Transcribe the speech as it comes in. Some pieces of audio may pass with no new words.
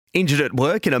Injured at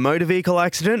work in a motor vehicle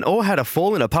accident or had a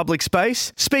fall in a public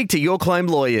space? Speak to Your Claim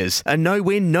Lawyers, a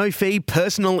no-win, no-fee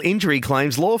personal injury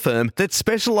claims law firm that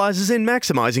specialises in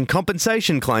maximising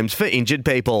compensation claims for injured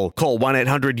people. Call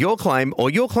 1-800-YOUR-CLAIM or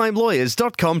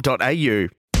yourclaimlawyers.com.au.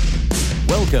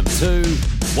 Welcome to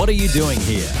What Are You Doing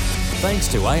Here? Thanks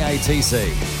to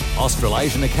AATC,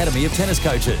 Australasian Academy of Tennis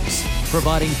Coaches,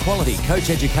 providing quality coach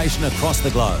education across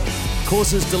the globe.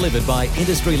 Courses delivered by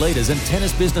industry leaders and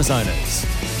tennis business owners.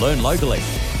 Learn locally,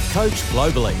 coach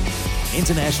globally,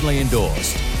 internationally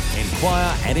endorsed.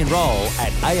 Inquire and enrol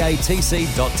at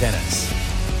aatc.tennis.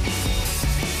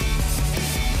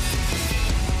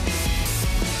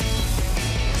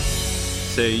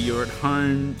 So you're at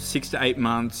home 6 to 8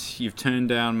 months. You've turned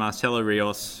down Marcelo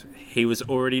Rios. He was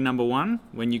already number one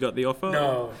when you got the offer?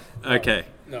 No. Okay.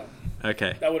 No.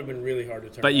 Okay. That would have been really hard to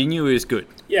turn. But you knew he was good.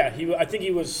 Yeah, I think he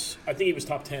was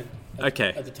top 10 at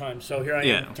the time. So here I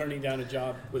am turning down a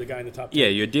job with a guy in the top 10. Yeah,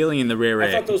 you're dealing in the rare air.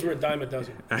 I thought those were a dime a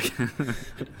dozen.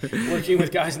 Working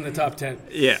with guys in the top 10.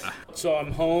 Yeah. So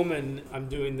I'm home and I'm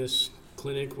doing this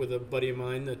clinic with a buddy of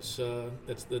mine that's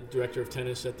the director of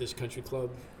tennis at this country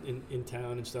club in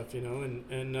town and stuff, and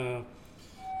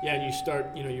you start,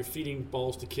 you're feeding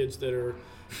balls to kids that are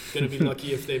going to be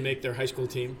lucky if they make their high school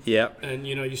team. Yeah. And,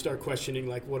 you start questioning,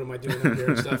 like, what am I doing up there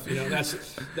and stuff.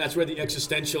 That's where the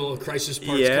existential crisis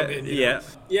parts come in. Yeah,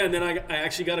 and then I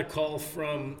actually got a call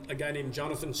from a guy named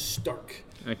Jonathan Stark.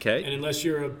 Okay. And unless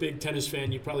you're a big tennis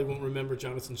fan, you probably won't remember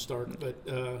Jonathan Stark. But,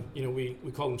 we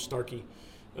call him Starky.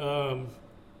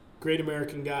 Great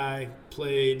American guy,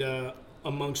 played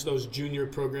amongst those junior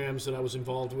programs that I was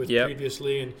involved with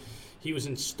previously. And he was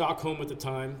in Stockholm at the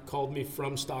time, called me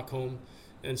from Stockholm,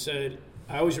 and said,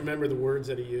 I always remember the words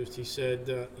that he used. He said,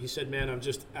 man, I'm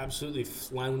just absolutely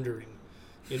floundering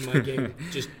in my game.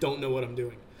 Just don't know what I'm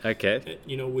doing. Okay.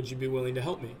 Would you be willing to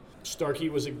help me? Starkey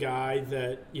was a guy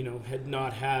that, had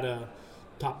not had a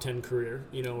top 10 career,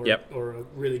 or a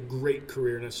really great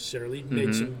career necessarily.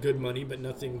 Made some good money, but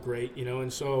nothing great,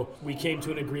 and so we came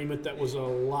to an agreement that was a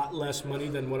lot less money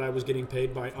than what I was getting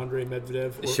paid by Andre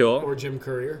Medvedev or Jim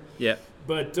Courier. Yeah.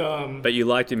 But you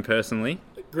liked him personally?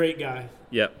 Great guy.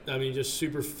 Yep. I mean, just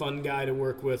super fun guy to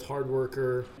work with, hard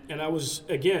worker. And I was,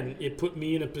 again, it put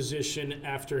me in a position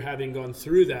after having gone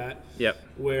through that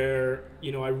where,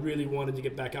 I really wanted to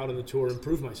get back out on the tour and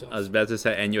prove myself. I was about to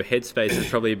say, and your headspace is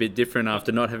probably a bit different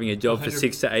after not having a job for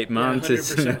 6 to 8 months.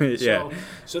 100%.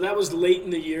 So that was late in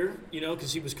the year,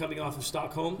 because he was coming off of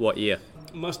Stockholm. What year?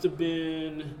 Must have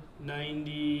been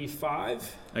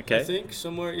 95, okay. I think,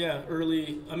 somewhere,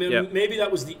 early. I mean, maybe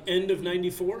that was the end of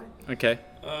 94. Okay.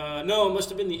 No, it must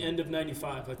have been the end of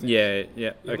 95, I think. Yeah,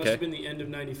 okay. It must have been the end of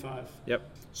 95. Yep.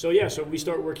 So we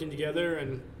start working together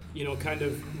and, kind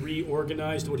of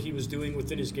reorganized what he was doing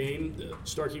within his game.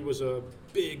 Starkey was a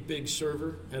big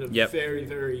server, had a very,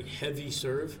 very heavy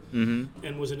serve,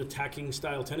 and was an attacking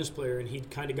style tennis player, and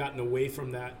he'd kind of gotten away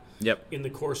from that in the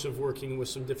course of working with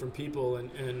some different people.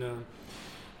 And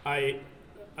I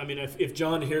mean, if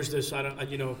John hears this, I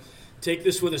don't, take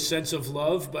this with a sense of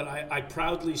love, but I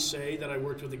proudly say that I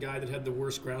worked with a guy that had the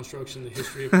worst ground strokes in the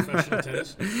history of professional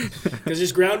tennis, because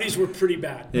his groundies were pretty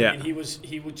bad. Yeah. I mean,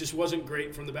 he just wasn't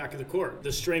great from the back of the court.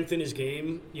 The strength in his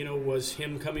game, was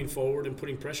him coming forward and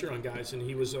putting pressure on guys, and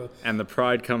he was and the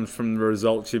pride comes from the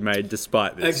results you made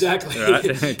despite this. Exactly.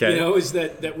 Right? Okay. Is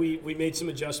that we made some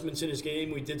adjustments in his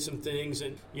game, we did some things,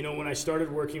 and when I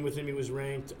started working with him, he was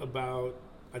ranked about,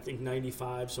 I think,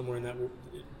 95, somewhere in that,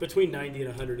 between 90 and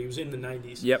 100. He was in the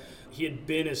 90s. Yep. He had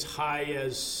been as high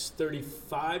as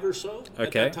 35 or so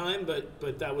at that time,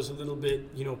 but that was a little bit,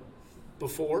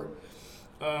 before.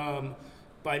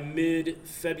 By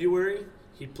mid-February,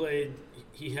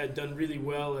 he had done really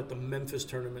well at the Memphis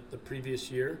tournament the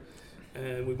previous year,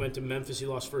 and we went to Memphis. He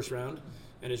lost first round,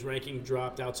 and his ranking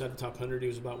dropped outside the top 100. He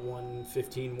was about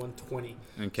 115, 120.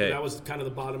 Okay. So that was kind of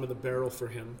the bottom of the barrel for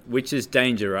him. Which is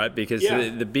danger, right? Because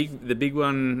the big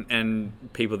one,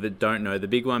 and people that don't know, the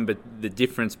big one, but the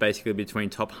difference basically between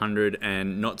top 100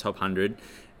 and not top 100,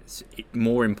 it's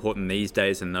more important these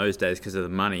days than those days because of the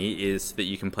money, is that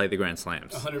you can play the Grand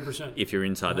Slams. 100%. If you're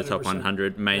inside the top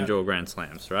 100 main draw Grand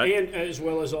Slams, right? And as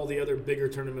well as all the other bigger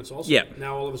tournaments also. Yeah.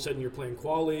 Now all of a sudden you're playing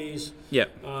qualies. Yeah.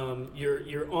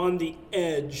 You're on the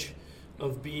edge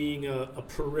of being a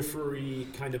periphery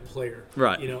kind of player.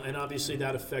 Right. And obviously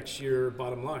that affects your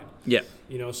bottom line. Yeah.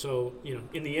 So,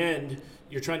 in the end,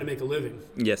 you're trying to make a living.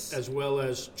 Yes. As well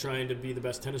as trying to be the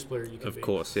best tennis player you can be. Of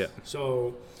course, yeah.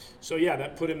 So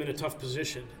that put him in a tough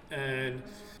position. And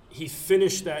he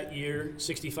finished that year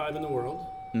 65 in the world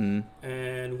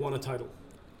and won a title.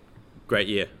 Great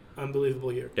year.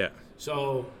 Unbelievable year. Yeah.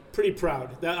 So Pretty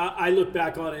proud. I look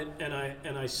back on it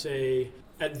and I say,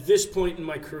 at this point in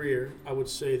my career, I would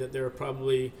say that there are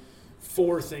probably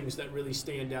 4 things that really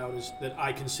stand out as that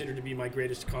I consider to be my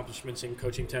greatest accomplishments in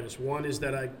coaching tennis. One is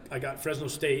that I got Fresno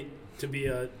State to be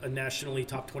a nationally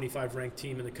top 25 ranked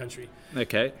team in the country.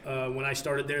 Okay. When I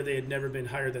started there, they had never been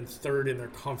higher than 3rd in their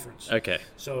conference. Okay.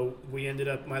 So we ended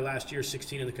up my last year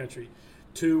 16 in the country.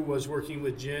 2 was working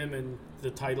with Jim and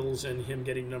the titles and him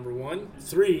getting number 1.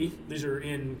 3, these are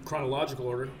in chronological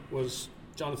order, was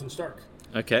Jonathan Stark.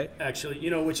 Okay. Actually,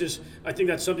 which is, I think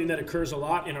that's something that occurs a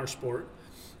lot in our sport,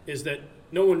 is that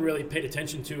no one really paid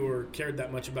attention to or cared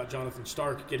that much about Jonathan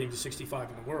Stark getting to 65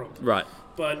 in the world. Right.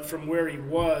 But from where he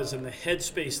was and the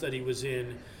headspace that he was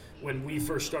in when we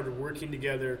first started working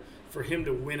together, for him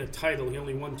to win a title, he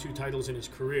only won 2 titles in his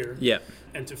career. Yeah.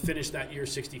 And to finish that year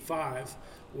 65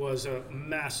 was a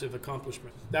massive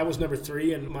accomplishment. That was number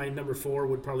 3, and my number 4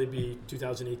 would probably be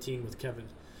 2018 with Kevin.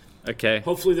 Okay.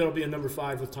 Hopefully that'll be a number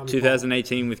 5 with Tommy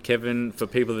 2018 with Kevin, for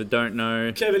people that don't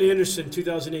know. Kevin Anderson,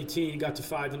 2018, he got to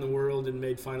 5 in the world and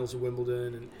made finals of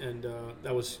Wimbledon. And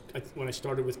that was, when I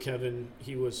started with Kevin,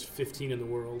 he was 15 in the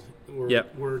world.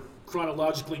 We're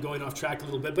chronologically going off track a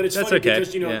little bit. But it's funny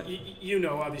because,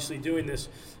 obviously doing this,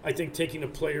 I think taking a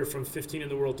player from 15 in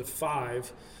the world to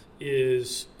 5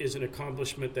 is an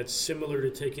accomplishment that's similar to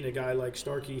taking a guy like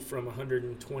Starkey from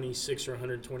 126 or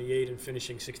 128 and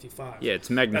finishing 65. Yeah,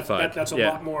 it's magnified. That's a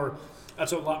lot more.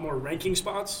 That's a lot more ranking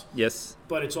spots. Yes.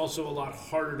 But it's also a lot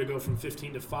harder to go from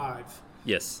 15 to 5.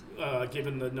 Yes.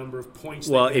 Given the number of points.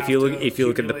 Well, if you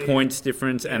look at the points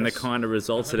difference and the kind of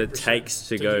results that it takes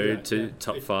to go to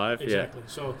top 5. Exactly.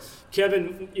 So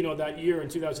Kevin, that year in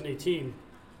 2018.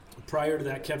 Prior to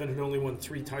that, Kevin had only won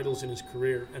 3 titles in his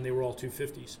career, and they were all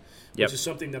 250s, which is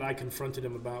something that I confronted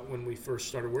him about when we first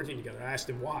started working together. I asked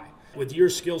him why. With your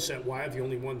skill set, why have you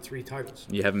only won 3 titles?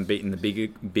 You haven't beaten the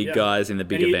big guys in the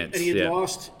big events. And he had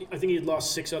lost, I think he had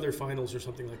lost 6 other finals or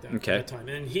something like that at that time.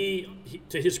 And he,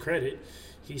 to his credit,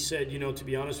 he said, to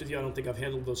be honest with you, I don't think I've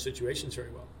handled those situations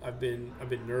very well. I've been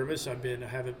nervous. I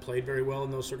haven't played very well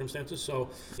in those circumstances. So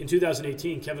in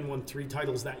 2018, Kevin won 3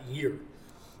 titles that year.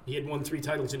 He had won 3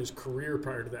 titles in his career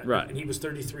prior to that. Right. And he was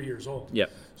 33 years old.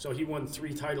 Yep. So he won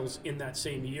 3 titles in that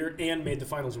same year and made the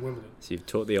finals of Wimbledon. So you've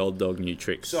taught the old dog new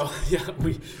tricks. So,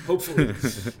 we hopefully.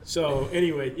 So,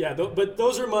 anyway, but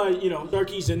those are my,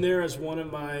 Starkey's in there as one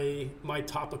of my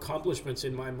top accomplishments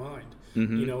in my mind,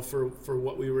 for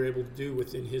what we were able to do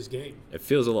within his game. It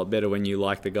feels a lot better when you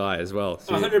like the guy as well.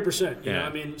 So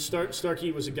 100%.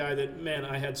 Starkey was a guy that, man,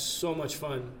 I had so much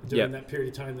fun during that period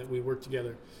of time that we worked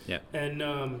together. Yeah. And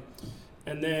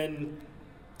then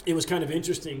it was kind of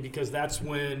interesting because that's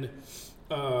when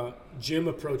Jim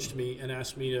approached me and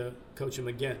asked me to coach him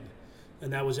again.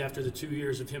 And that was after the 2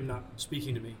 years of him not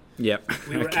speaking to me. Yep.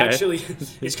 We were actually,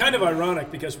 it's kind of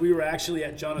ironic because we were actually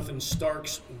at Jonathan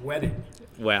Stark's wedding.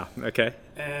 Wow. Okay.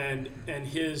 And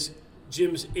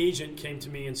Jim's agent came to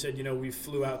me and said, we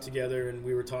flew out together and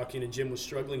we were talking, and Jim was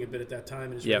struggling a bit at that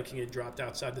time and his ranking had dropped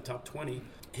outside the top 20.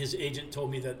 His agent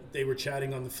told me that they were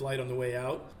chatting on the flight on the way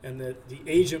out, and that the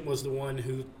agent was the one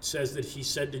who says that he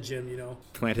said to Jim,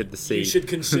 planted the seed. You should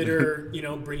consider,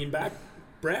 bringing back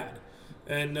Brad.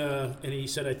 And he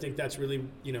said, I think that's really,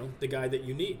 the guy that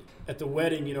you need. At the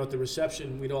wedding, at the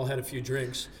reception, we'd all had a few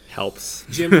drinks. Helps.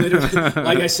 Jim literally,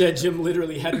 like I said, Jim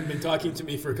literally hadn't been talking to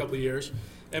me for a couple of years.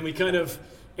 And we kind of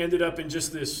ended up in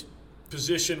just this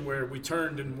position where we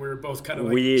turned and we're both kind of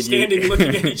like weird, standing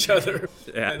looking at each other.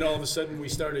 Yeah. And all of a sudden we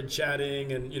started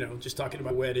chatting and, just talking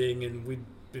about wedding, and we'd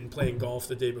been playing golf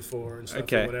the day before and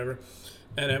stuff or whatever.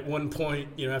 And at one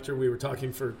point, after we were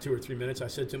talking for 2 or 3 minutes, I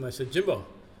said to him, Jimbo,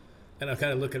 and I'm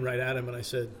kind of looking right at him, and I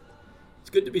said, it's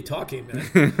good to be talking,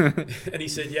 man. And he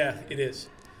said, yeah, it is.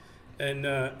 And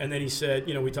then he said,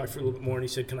 we talked for a little bit more, and he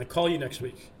said, can I call you next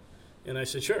week? And I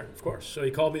said, sure, of course. So he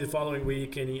called me the following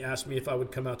week, and he asked me if I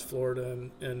would come out to Florida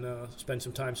and spend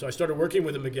some time. So I started working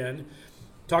with him again,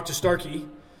 talked to Starkey,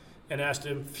 and asked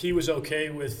him if he was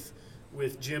okay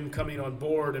with Jim coming on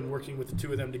board and working with the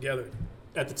 2 of them together.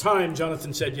 At the time,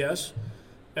 Jonathan said yes.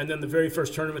 And then the very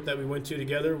first tournament that we went to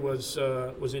together was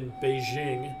in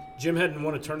Beijing. Jim hadn't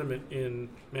won a tournament in,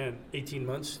 18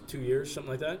 months, 2 years,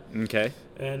 something like that. Okay.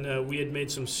 And we had made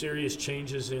some serious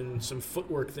changes in some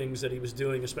footwork things that he was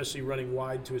doing, especially running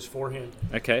wide to his forehand.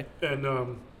 Okay.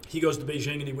 And he goes to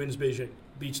Beijing and he wins Beijing.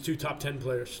 Beats 2 top 10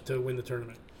 players to win the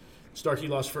tournament. Starkey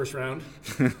lost first round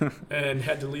and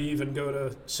had to leave and go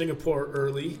to Singapore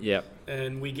early. Yep.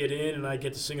 And we get in and I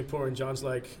get to Singapore and John's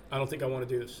like, I don't think I want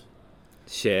to do this.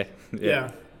 Share.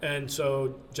 Yeah. And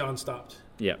so John stopped.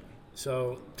 Yeah.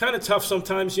 So kind of tough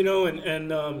sometimes,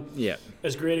 and yeah.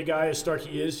 As great a guy as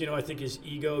Starkey is, I think his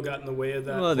ego got in the way of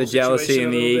that. Well, the jealousy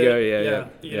and the ego,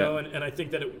 yeah. And I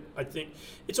think that I think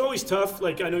it's always tough.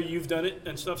 Like I know you've done it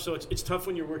and stuff, so it's tough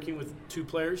when you're working with two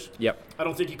players. Yep. I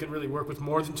don't think you can really work with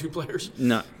more than two players.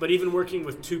 No. But even working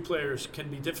with two players can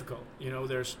be difficult.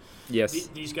 There's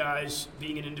these guys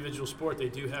being an individual sport, they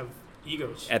do have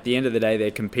egos. At the end of the day,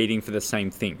 they're competing for the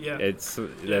same thing. Yeah.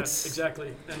 That's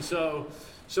exactly. And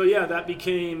so yeah, that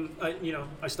became,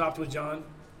 I stopped with John,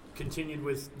 continued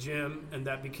with Jim, and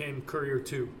that became Courier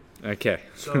 2. Okay.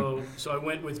 So I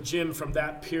went with Jim from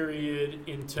that period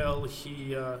until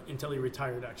he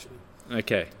retired, actually.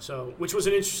 Okay. So, which was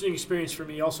an interesting experience for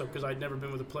me also, because I'd never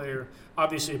been with a player,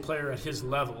 obviously a player at his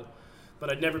level, but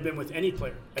I'd never been with any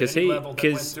player at any level that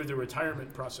went through the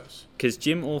retirement process. Because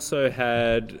Jim also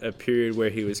had a period where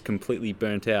he was completely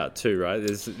burnt out too, right?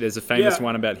 There's a famous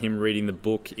one about him reading the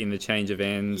book in the Change of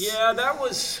Ends. Yeah, that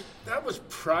was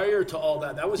prior to all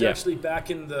that. That was actually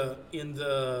back in the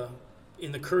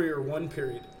Courier 1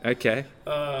 period. Okay.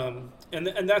 And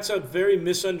that's a very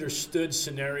misunderstood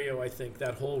scenario, I think,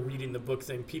 that whole reading the book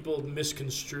thing. People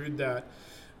misconstrued that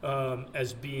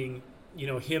as being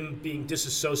him being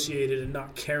disassociated and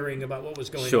not caring about what was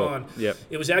going on. Yep.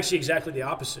 It was actually exactly the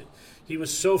opposite. He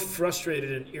was so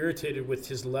frustrated and irritated with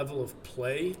his level of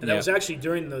play. And that was actually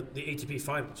during the ATP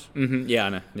finals. Mm-hmm. Yeah, I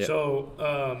know. Yep.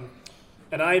 So,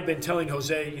 and I had been telling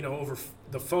Jose, over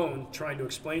the phone, trying to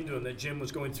explain to him that Jim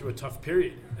was going through a tough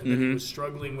period. And that he was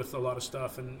struggling with a lot of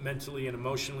stuff. And mentally and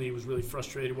emotionally, he was really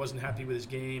frustrated, wasn't happy with his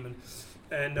game.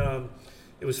 And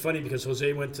it was funny because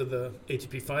Jose went to the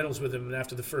ATP finals with him, and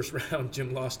after the first round,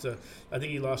 Jim lost to, I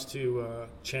think he lost to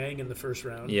Chang in the first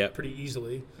round pretty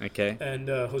easily. Okay. And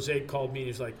Jose called me and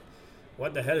he was like,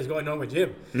 what the hell is going on with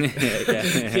Jim? And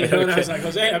I was like,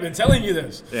 Jose, I've been telling you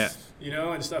this. Yeah.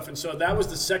 And stuff. And so that was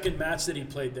the second match that he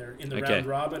played there in the round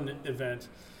robin event.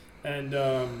 And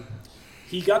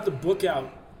he got the book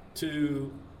out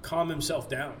to calm himself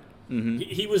down. Mm-hmm.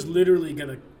 He was literally going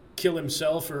to kill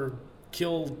himself or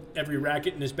kill every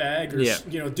racket in his bag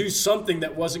or do something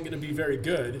that wasn't going to be very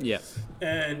good. Yeah.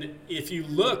 And if you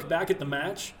look back at the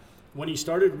match, when he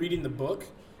started reading the book,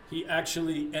 he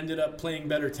actually ended up playing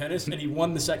better tennis and he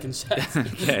won the second set.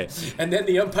 Okay. And then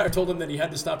the umpire told him that he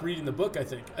had to stop reading the book, I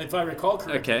think, if I recall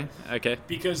correctly. Okay.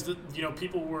 Because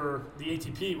people were the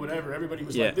ATP, whatever, everybody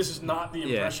was like, this is not the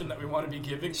impression that we want to be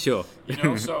giving. Sure.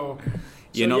 So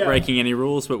you're not breaking any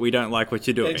rules, but we don't like what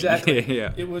you're doing. Exactly.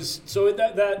 Yeah. It was so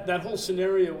that whole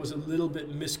scenario was a little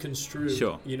bit misconstrued.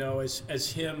 Sure.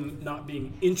 As him not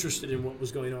being interested in what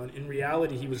was going on. In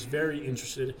reality, he was very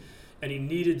interested, and he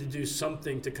needed to do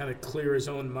something to kind of clear his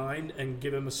own mind and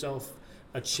give himself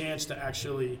a chance to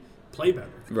actually play better.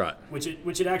 Right. Which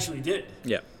it actually did.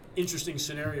 Yeah. Interesting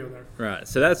scenario there. Right.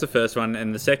 So that's the first one,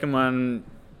 and the second one,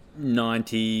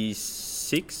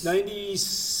 96.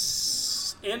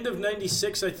 End of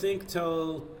 96, I think,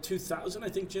 till 2000. I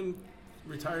think Jim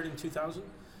retired in 2000.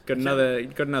 Got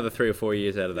another 3 or 4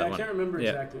 years out of that one. I can't remember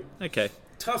exactly. Okay.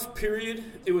 Tough period.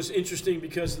 It was interesting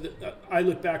because I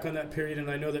look back on that period and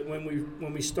I know that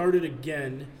when we started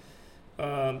again,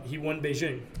 he won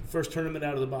Beijing, first tournament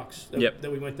out of the box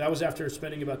that we went. That was after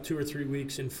spending about 2 or 3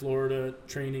 weeks in Florida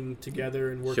training together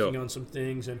and working on some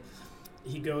things. And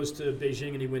he goes to Beijing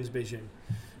and he wins Beijing.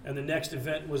 And the next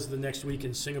event was the next week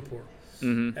in Singapore.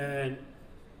 Mm-hmm. And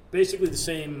basically the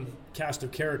same cast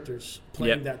of characters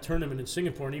playing that tournament in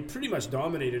Singapore, and he pretty much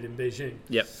dominated in Beijing.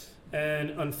 Yep. And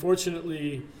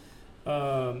unfortunately,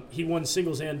 he won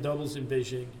singles and doubles in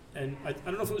Beijing. And I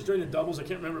don't know if it was during the doubles, I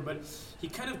can't remember, but he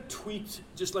kind of tweaked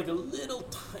just like a little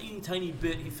tiny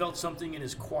bit. He felt something in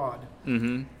his quad.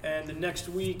 Mm-hmm. And the next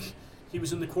week, he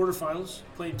was in the quarterfinals,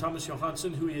 playing Thomas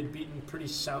Johansson, who he had beaten pretty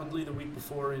soundly the week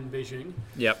before in Beijing.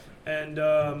 Yep. And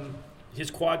his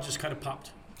quad just kind of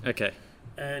popped. Okay.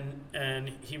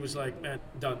 And he was like, man,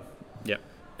 done. Yep.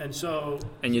 And so...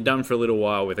 And you're done for a little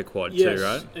while with a quad too, right?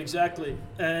 Yes, exactly.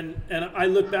 And I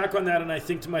look back on that and I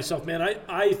think to myself, man,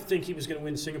 I think he was going to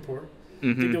win Singapore.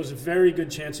 Mm-hmm. I think there was a very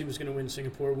good chance he was going to win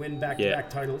Singapore, win back-to-back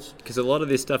titles. Because a lot of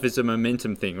this stuff is a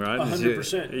momentum thing, right?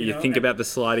 100%. You think about the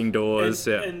sliding doors.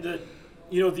 And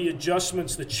the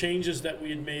adjustments, the changes that we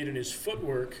had made in his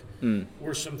footwork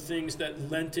were some things that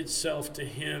lent itself to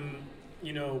him,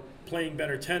 playing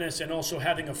better tennis and also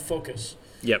having a focus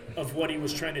of what he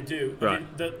was trying to do. Right. I mean,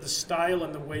 the style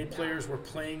and the way players were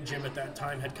playing Jim at that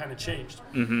time had kind of changed.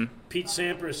 Mm-hmm. Pete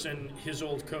Sampras and his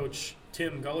old coach,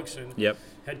 Tim Gullickson,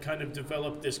 had kind of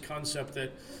developed this concept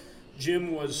that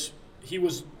Jim was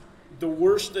the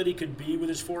worst that he could be with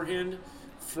his forehand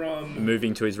from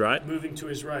moving to his right,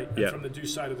 and from the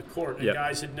deuce side of the court. And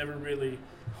guys had never really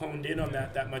honed in on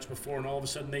that much before, and all of a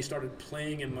sudden they started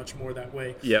playing him much more that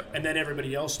way. And then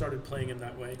everybody else started playing him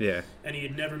that way. And he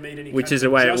had never made any. Which is the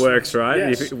way it works, right?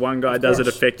 Yes, if one guy does it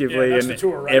effectively and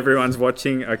tour, right? Everyone's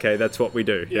watching, okay, that's what we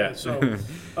do. So,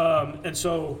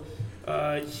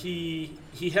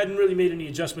 he hadn't really made any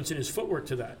adjustments in his footwork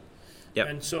to that.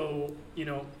 And so,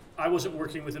 I wasn't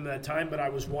working with him at that time, but I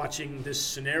was watching this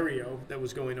scenario that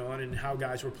was going on and how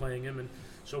guys were playing him. And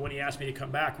so when he asked me to come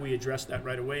back, we addressed that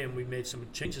right away, and we made some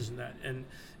changes in that. And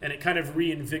it kind of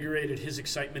reinvigorated his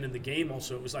excitement in the game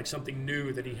also. It was like something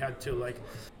new that he had to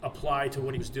apply to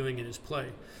what he was doing in his play.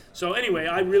 So anyway,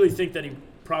 I really think that he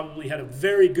probably had a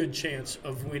very good chance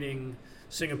of winning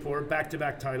Singapore,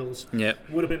 back-to-back titles.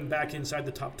 Would have been back inside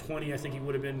the top 20. I think he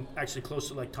would have been actually close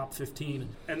to top 15.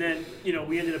 And then,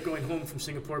 we ended up going home from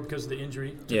Singapore because of the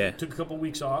injury. Took a couple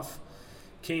weeks off.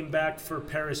 Came back for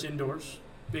Paris indoors,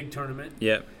 big tournament.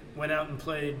 Went out and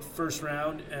played first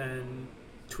round and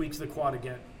tweaked the quad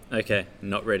again. Okay,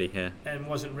 not ready, And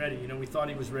wasn't ready. We thought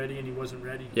he was ready and he wasn't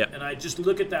ready. And I just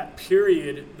look at that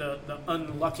period, the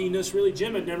unluckiness really.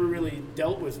 Jim had never really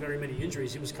dealt with very many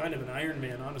injuries. He was kind of an Iron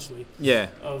Man, honestly.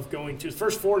 Of going to the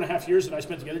first 4.5 years that I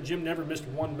spent together, Jim never missed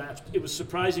one match. It was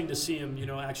surprising to see him,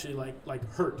 actually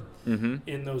hurt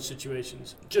in those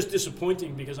situations. Just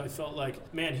disappointing because I felt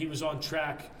like, man, he was on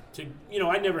track to,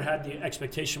 I never had the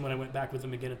expectation when I went back with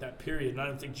him again at that period, and I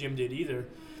don't think Jim did either,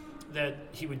 that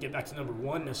he would get back to number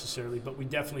one necessarily, but we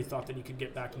definitely thought that he could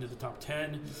get back into the top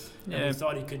 10. And we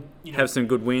thought he could, have some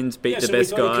good wins, beat the so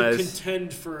best we thought guys. He could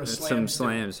contend for a slam. Some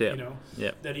slams,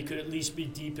 that he could at least be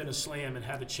deep in a slam and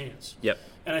have a chance.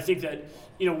 And I think that,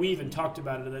 we even talked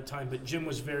about it at that time, but Jim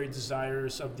was very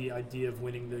desirous of the idea of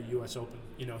winning the U.S. Open.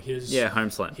 His home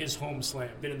slam. His home slam.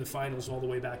 Been in the finals all the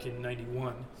way back in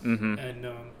 '91.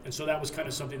 And so that was kind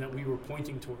of something that we were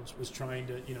pointing towards, was trying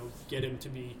to, get him to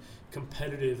be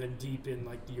competitive and deep in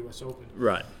the U.S. Open.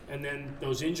 Right. And then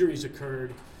those injuries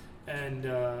occurred, and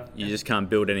you just can't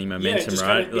build any momentum,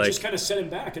 right? It just kind of set him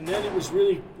back. And then it was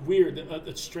really weird.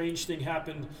 A strange thing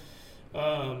happened.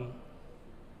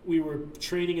 We were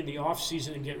training in the off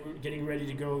season and getting ready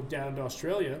to go down to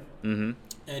Australia, and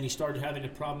he started having a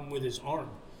problem with his arm.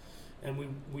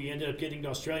 And we ended up getting to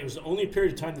Australia. It was the only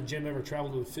period of time that Jim ever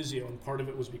traveled with a physio, and part of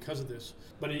it was because of this.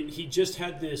 But he just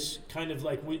had this kind of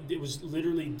it was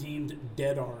literally deemed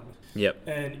dead arm.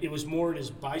 And it was more in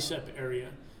his bicep area,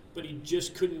 but he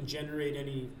just couldn't generate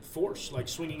any force,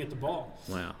 swinging at the ball.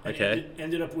 Wow, okay. And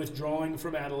ended up withdrawing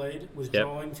from Adelaide,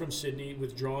 withdrawing from Sydney,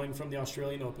 withdrawing from the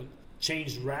Australian Open,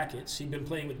 changed rackets. He'd been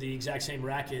playing with the exact same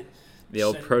racket. The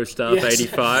old Pro Staff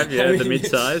 85, the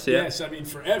mid-size, Yes,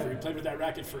 forever. He played with that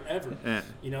racket forever.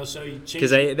 So he changed.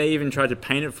 Because they even tried to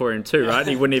paint it for him too, right?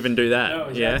 He wouldn't even do that. No,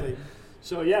 exactly.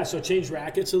 So changed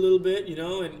rackets a little bit,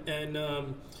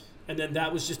 and then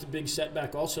that was just a big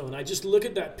setback also. And I just look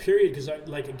at that period because,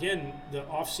 again, the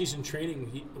off-season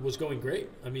training was going great.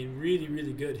 Really,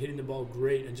 really good, hitting the ball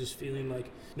great, and just feeling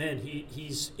like, man,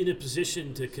 he's in a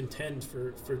position to contend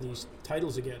for these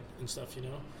titles again and stuff,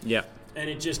 And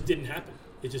it just didn't happen.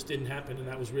 And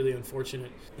that was really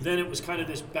unfortunate. Then it was kind of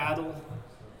this battle.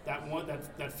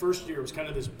 That first year was kind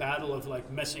of this battle of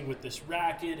messing with this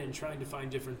racket and trying to find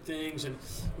different things, and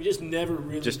we just never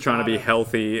really just trying to be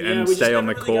healthy and stay on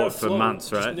the court for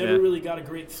months, right? Never really got a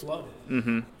great flow,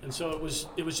 and so it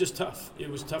was just tough. It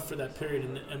was tough for that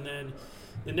period, and then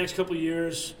the next couple of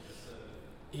years,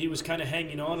 he was kind of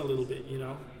hanging on a little bit,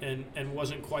 and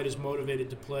wasn't quite as motivated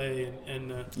to play.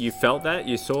 And you felt that?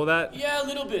 You saw that? Yeah, a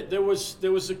little bit. There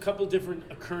was a couple different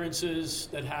occurrences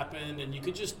that happened, and you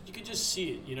could just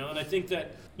see it, And I think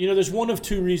that there's one of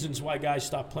two reasons why guys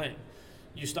stop playing.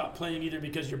 You stop playing either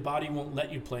because your body won't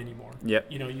let you play anymore.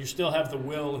 You still have the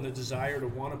will and the desire to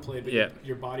want to play, but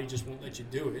your body just won't let you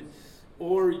do it.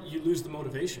 Or you lose the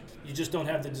motivation. You just don't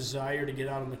have the desire to get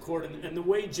out on the court. And the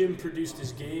way Jim produced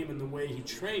his game and the way he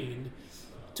trained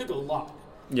took a lot.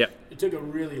 It took a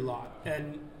really lot.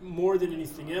 And more than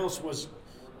anything else was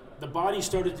the body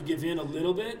started to give in a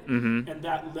little bit, and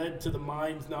that led to the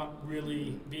mind not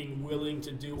really being willing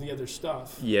to do the other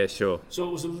stuff. Yeah, sure. So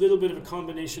it was a little bit of a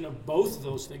combination of both of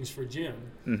those things for Jim.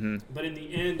 But in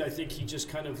the end, I think he just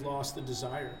kind of lost the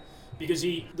desire. Because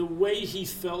the way he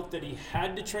felt that he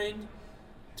had to train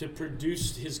to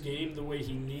produce his game the way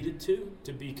he needed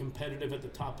to be competitive at the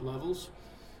top levels,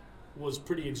 was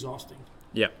pretty exhausting.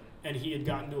 And he had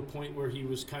gotten to a point where he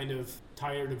was kind of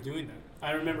tired of doing that.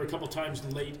 I remember a couple times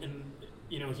late, and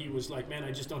he was like, man,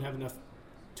 I just don't have enough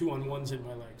 2-on-1s in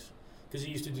my legs. Because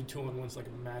he used to do 2-on-1s like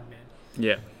a madman.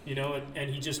 Yeah. You know, and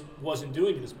he just wasn't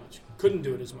doing it as much. Couldn't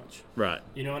do it as much. Right.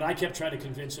 You know, and I kept trying to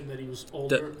convince him that he was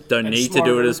older. Don't need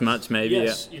smarter. To do it as much, maybe.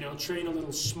 Yes, you know, train a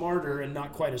little smarter and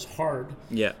not quite as hard.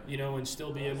 Yeah. You know, and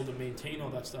still be able to maintain all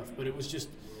that stuff. But it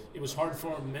was hard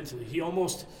for him mentally.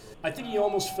 I think he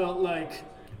almost felt like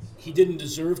he didn't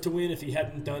deserve to win if he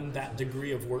hadn't done that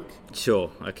degree of work. Sure.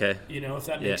 Okay. You know, if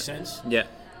that makes sense. Yeah.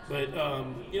 But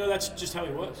you know, that's just how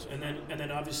he was. And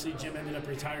then obviously Jim ended up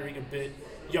retiring a bit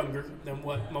younger than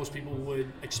what most people would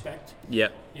expect. Yeah.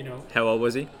 You know. How old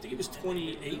was he? I think he was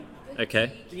 28.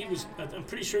 Okay. I'm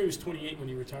pretty sure he was 28 when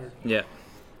he retired. Yeah.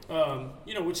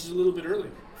 You know, which is a little bit early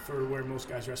for where most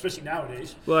guys are, especially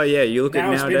nowadays. Well, yeah, you look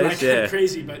now at nowadays, it's been like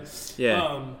crazy, but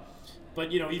yeah.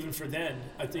 But you know, even for then,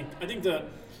 I think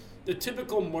the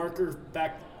typical marker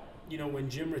back, you know, when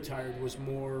Jim retired was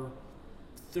more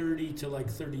 30 to like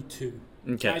 32.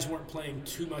 Okay. Guys weren't playing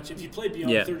too much. If you played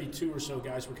beyond 32 or so,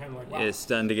 guys were kind of like, wow. Yeah, it's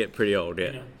starting to get pretty old, yeah.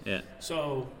 You know? Yeah.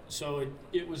 So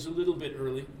it was a little bit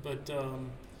early, but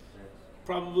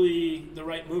probably the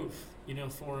right move, you know,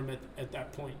 for him at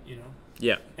that point, you know.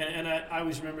 Yeah. And I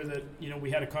always remember that, you know, we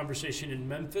had a conversation in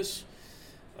Memphis,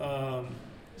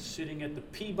 sitting at the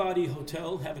Peabody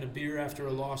Hotel, having a beer after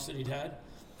a loss that he'd had.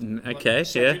 Okay,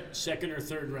 second or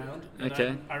third round. And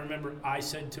okay. I remember I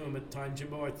said to him at the time,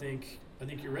 Jimbo, I think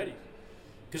you're ready.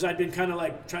 Because I'd been kind of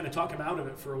like trying to talk him out of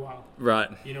it for a while. Right.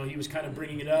 You know, he was kind of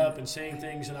bringing it up and saying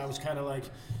things, and I was kind of like,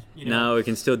 you know. No, we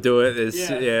can still do it.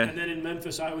 Yeah. And then in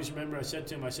Memphis, I always remember I said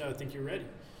to him, I think you're ready.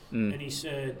 And he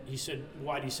said,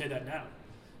 why do you say that now?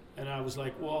 And I was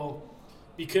like, well,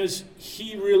 because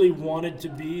he really wanted to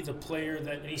be the player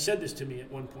that, and he said this to me at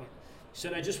one point. He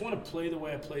said, I just want to play the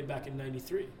way I played back in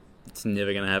 '93. It's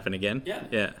never going to happen again. Yeah.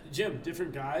 Yeah. Jim,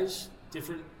 different guys,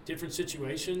 different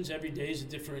situations. Every day is a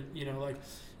different, you know, like.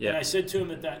 Yeah. And I said to him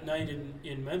at that night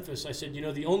in Memphis, I said, you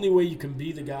know, the only way you can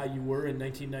be the guy you were in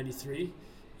 1993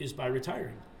 is by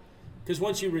retiring. Because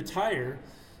once you retire,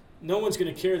 no one's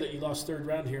going to care that you lost third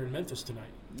round here in Memphis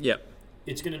tonight. Yep.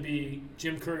 It's going to be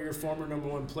Jim Courier, former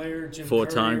 #1 player, Jim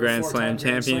four-time Courier, Grand four-time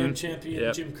Slam champion,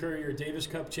 yep. Jim Courier, Davis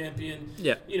Cup champion.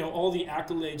 Yeah. You know, all the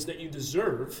accolades that you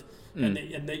deserve and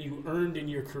that you earned in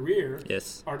your career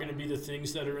are going to be the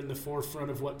things that are in the forefront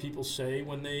of what people say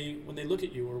when they look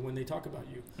at you or when they talk about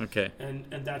you. Okay.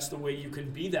 And that's the way you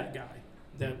can be that guy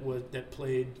that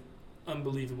played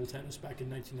unbelievable tennis back in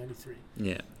 1993.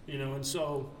 Yeah. You know, and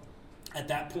so at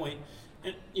that point,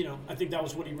 and you know, I think that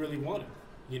was what he really wanted.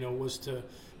 You know, was to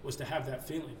have that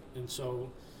feeling. And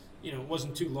so, you know, it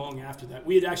wasn't too long after that.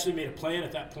 We had actually made a plan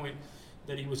at that point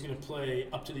that he was going to play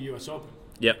up to the U.S. Open.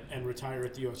 Yep. And retire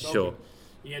at the U.S. Sure. Open.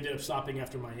 He ended up stopping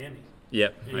after Miami.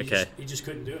 Yep. And okay. He just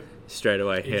couldn't do it. Straight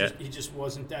away. He just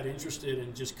wasn't that interested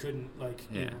and just couldn't, like,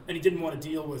 you know, and he didn't want to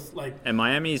deal with, like. And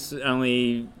Miami's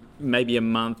only maybe a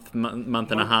month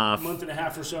and a half. Month and a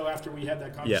half or so after we had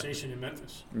that conversation in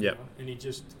Memphis. Yep. And he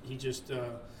just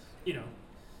you know,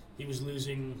 he was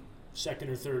losing second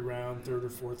or third or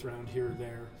fourth round here or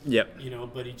there. Yep. You know,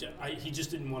 but he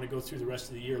just didn't want to go through the rest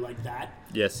of the year like that.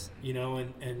 Yes. You know,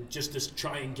 and just to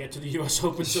try and get to the U.S.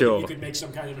 Open so sure. that you could make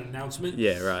some kind of an announcement.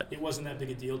 Yeah, right. It wasn't that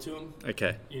big a deal to him.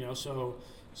 Okay. You know, so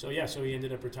he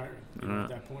ended up retiring at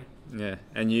that point. Yeah,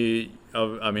 and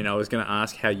I was going to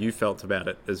ask how you felt about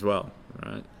it as well,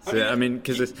 right? So,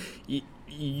 because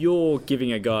you're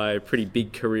giving a guy pretty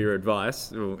big career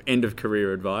advice, or end of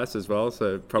career advice as well.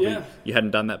 So probably you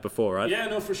hadn't done that before, right? Yeah,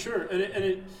 no, for sure.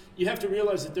 And you have to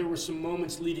realize that there were some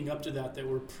moments leading up to that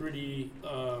were pretty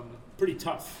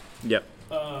tough. Yep.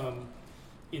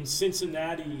 In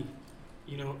Cincinnati,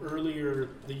 you know, earlier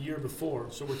the year before.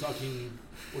 So we're talking,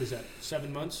 what is that?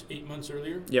 7 months, 8 months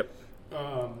earlier. Yep.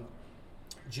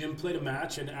 Jim played a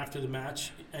match, and after the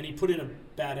match, and he put in a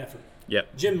bad effort.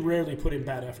 Yep. Jim rarely put in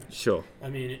bad efforts. Sure. I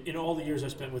mean, in all the years I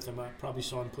spent with him, I probably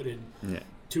saw him put in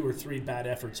 2 or 3 bad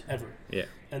efforts ever. Yeah.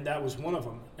 And that was one of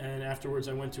them. And afterwards,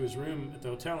 I went to his room at the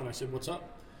hotel, and I said, "What's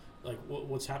up? Like,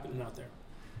 what's happening out there?"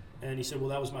 And he said, "Well,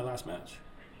 that was my last match."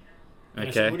 And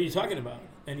I said, "What are you talking about?"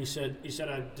 And he said,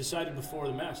 "I decided before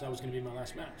the match that was going to be my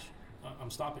last match.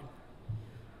 I'm stopping."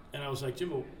 And I was like,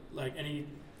 "Jimbo," like, and he,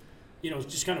 you know, it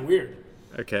was just kind of weird.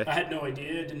 Okay. I had no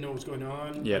idea, didn't know what was going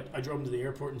on. Yep. I drove him to the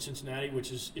airport in Cincinnati,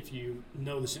 which is, if you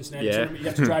know the Cincinnati tournament, you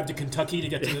have to drive to Kentucky to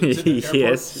get to the airport.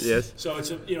 Yes. So it's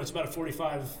it's about a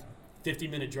 45,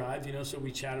 50-minute drive, you know, so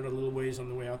we chatted a little ways on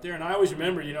the way out there. And I always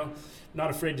remember, you know,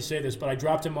 not afraid to say this, but I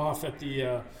dropped him off at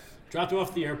the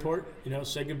airport, you know,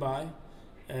 said goodbye,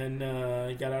 and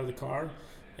he got out of the car.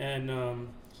 And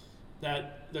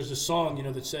that there's a song, you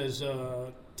know, that says,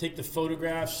 take the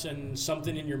photographs and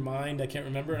something in your mind, I can't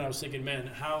remember. And I was thinking, man,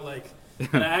 how, like,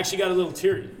 And I actually got a little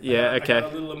teary. Yeah, okay. I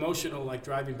got a little emotional, like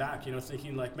driving back,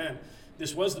 thinking like, man,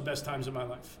 this was the best times of my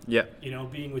life. Yeah.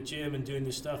 Being with Jim and doing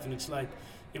this stuff, and it's like,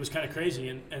 it was kind of crazy.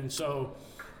 And so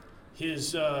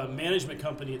his management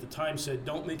company at the time said,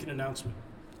 don't make an announcement.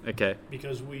 Okay.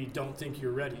 Because we don't think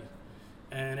you're ready.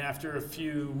 And after a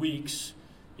few weeks,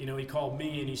 he called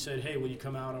me and he said, hey, will you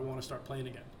come out? I want to start playing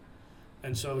again.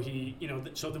 And so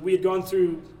we had gone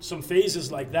through some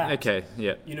phases like that. Okay,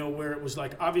 yeah. Where it was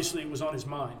like, obviously it was on his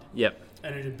mind. Yep.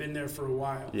 And it had been there for a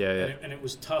while. Yeah. And it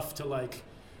was tough to like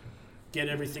get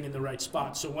everything in the right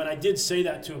spot. So when I did say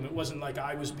that to him, it wasn't like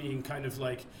I was being kind of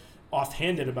like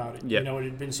offhanded about it. Yep. It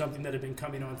had been something that had been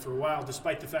coming on for a while,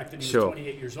 despite the fact that he Sure. was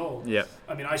 28 years old. Yep.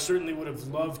 I mean, I certainly would have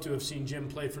loved to have seen Jim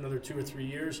play for another 2 or 3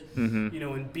 years,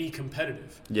 and be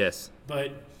competitive. Yes.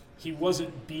 But he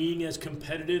wasn't being as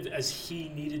competitive as he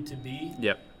needed to be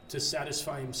to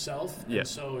satisfy himself. Yep. And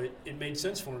so it made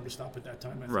sense for him to stop at that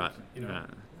time, I think.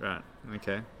 Right.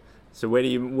 Okay. So where do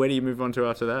you move on to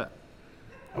after that?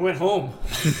 I went home.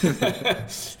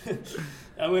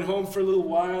 I went home for a little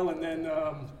while, and then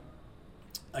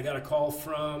I got a call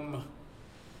from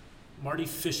Marty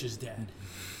Fish's dad.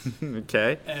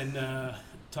 Okay. And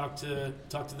talked to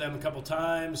them a couple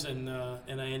times, and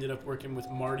I ended up working with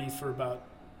Marty for about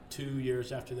 2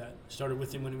 years after that. Started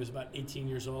with him when he was about 18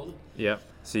 years old. Yeah.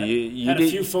 So you had a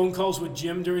few phone calls with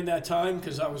Jim during that time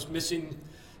because I was missing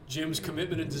Jim's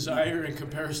commitment and desire in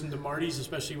comparison to Marty's,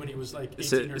 especially when he was like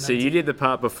 18 or 19. So you did the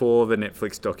part before the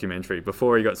Netflix documentary,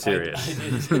 before he got serious.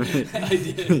 I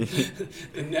did.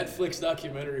 The Netflix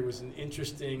documentary was an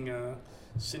interesting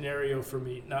scenario for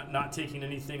me, not taking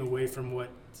anything away from what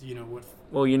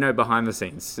behind the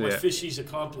scenes. What Fishy's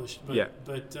accomplished.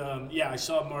 But I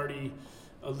saw Marty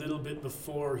a little bit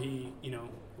before he,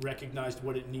 recognized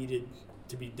what it needed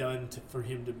to be done for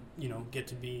him to, get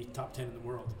to be top 10 in the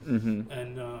world. Mm-hmm.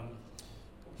 And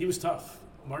he was tough.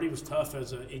 Marty was tough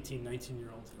as an 18,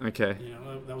 19-year-old. Okay.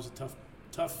 That was a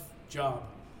tough job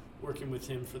working with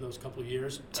him for those couple of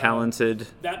years. Talented.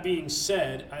 That being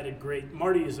said,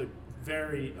 Marty is a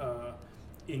very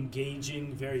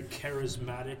engaging, very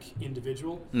charismatic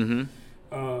individual.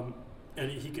 Mm-hmm. And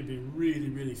he could be really,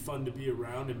 really fun to be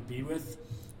around and be with.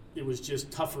 It was just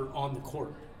tougher on the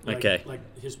court.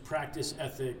 Like his practice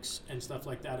ethics and stuff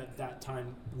like that at that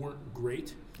time weren't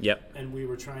great. Yep. And we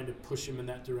were trying to push him in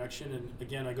that direction. And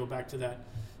again, I go back to that.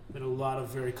 Been a lot of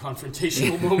very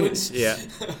confrontational moments. Yeah.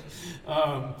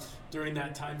 During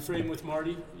that time frame with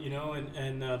Marty,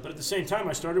 but at the same time,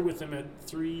 I started with him at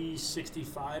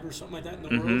 365 or something like that in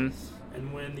the world.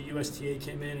 And when the USTA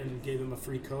came in and gave him a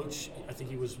free coach, I think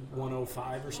he was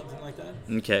 105 or something like that.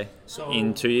 Okay. So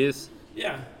in 2 years.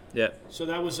 Yeah. Yeah. So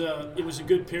that was it was a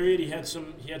good period. He had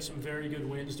some very good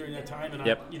wins during that time, and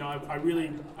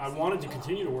I wanted to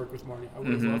continue to work with Marty. I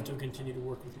would have loved to continue to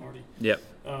work with Marty. Yep.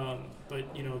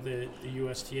 But the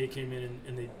USTA came in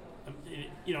and they,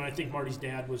 I think Marty's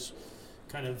dad was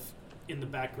kind of in the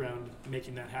background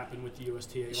making that happen with the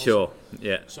USTA. Also. Sure.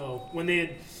 Yeah. So when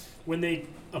they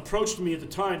approached me at the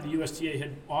time, the USTA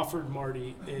had offered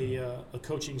Marty a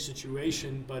coaching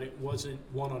situation, but it wasn't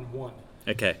one-on-one.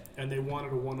 Okay. And they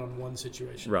wanted a one-on-one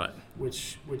situation. Right.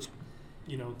 Which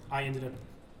I ended up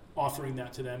offering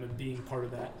that to them and being part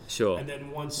of that. Sure. And then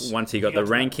once he got the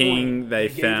ranking, they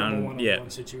gave found him a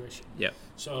one-on-one situation. Yeah.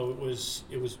 So it was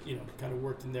kind of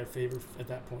worked in their favor at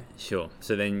that point. Sure.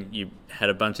 So then you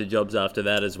had a bunch of jobs after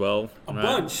that as well. A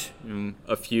bunch.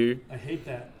 A few. I hate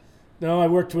that. No, I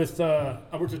worked with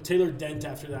Taylor Dent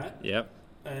after that. Yep.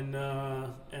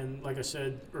 And like I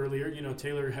said earlier,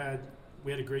 we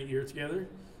had a great year together,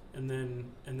 and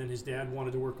then his dad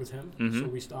wanted to work with him, so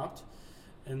we stopped.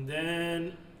 And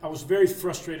then I was very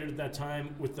frustrated at that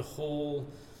time with the whole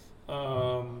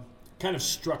kind of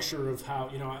structure of how,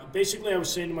 basically I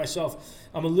was saying to myself,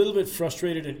 I'm a little bit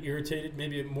frustrated and irritated,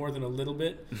 maybe more than a little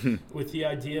bit, with the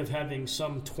idea of having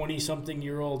some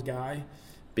 20-something-year-old guy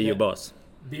be your boss.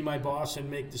 Be my boss and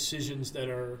make decisions that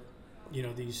are,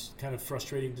 these kind of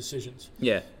frustrating decisions.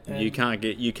 Yeah. And you can't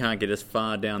get as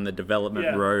far down the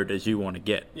development road as you want to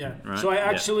get. Yeah. Right? So I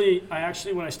actually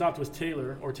when I stopped with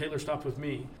Taylor, or Taylor stopped with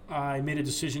me, I made a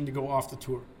decision to go off the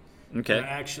tour. Okay. And I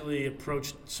actually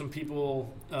approached some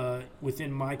people within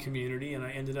my community, and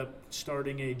I ended up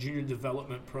starting a junior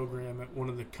development program at one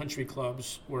of the country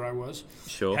clubs where I was.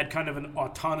 Sure. Had kind of an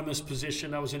autonomous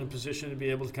position. I was in a position to be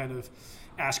able to kind of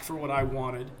ask for what I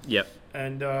wanted. Yep.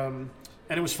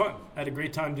 And it was fun. I had a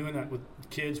great time doing that with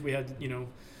kids. We had,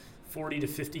 40 to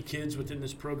 50 kids within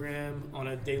this program on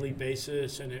a daily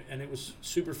basis, and it was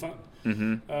super fun.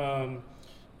 Mm-hmm.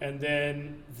 And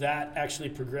then that actually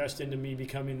progressed into me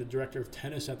becoming the director of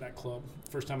tennis at that club.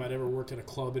 First time I'd ever worked at a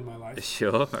club in my life.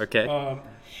 Sure, okay.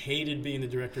 Hated being the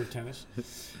director of tennis.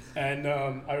 And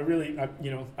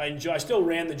I still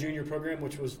ran the junior program,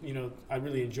 which was, I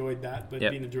really enjoyed that. But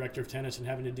being the director of tennis and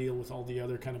having to deal with all the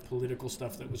other kind of political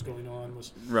stuff that was going on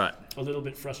was a little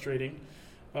bit frustrating.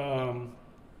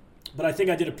 But I think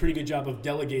I did a pretty good job of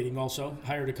delegating also.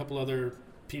 Hired a couple other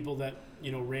people that,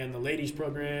 ran the ladies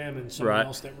program and someone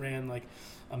else that ran like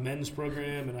a men's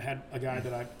program. And I had a guy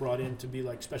that I brought in to be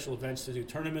like special events to do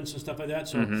tournaments and stuff like that.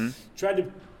 So tried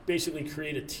to basically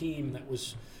create a team that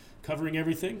was covering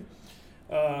everything.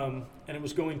 And it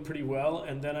was going pretty well.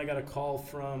 And then I got a call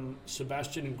from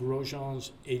Sebastian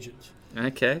Grosjean's agent.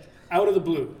 Okay. Out of the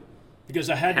blue.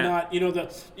 Because I had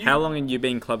How long had you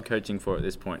been club coaching for at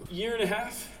this point? Year and a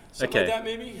half. Something like that,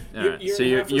 maybe. Right. So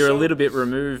you're a little bit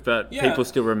removed, but people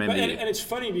still remember you. And it's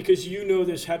funny because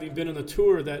this, having been on the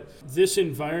tour, that this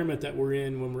environment that we're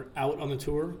in when we're out on the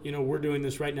tour, we're doing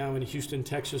this right now in Houston,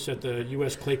 Texas at the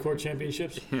U.S. Clay Court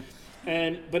Championships.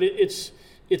 But it's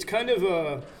kind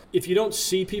of if you don't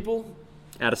see people...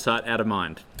 Out of sight, out of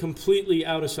mind. Completely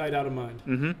out of sight, out of mind.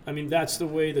 Mm-hmm. I mean, that's the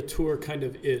way the tour kind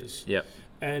of is. Yep.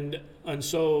 And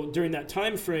so during that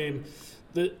time frame...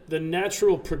 The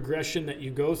natural progression that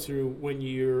you go through when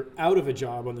you're out of a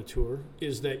job on the tour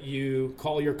is that you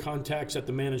call your contacts at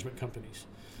the management companies.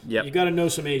 Yep. You got to know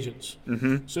some agents.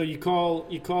 Mm-hmm. So you call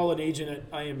an agent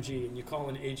at IMG, and you call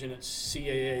an agent at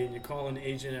CAA, and you call an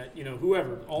agent at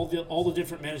whoever, all the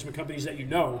different management companies that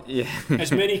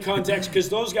as many contacts, because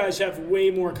those guys have way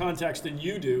more contacts than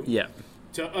you do. Yeah.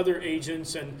 To other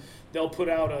agents, and they'll put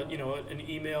out an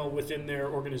email within their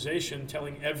organization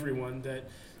telling everyone that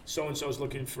so-and-so is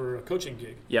looking for a coaching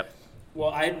gig. Yep.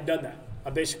 Well, I hadn't done that. I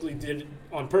basically did it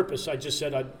on purpose. I just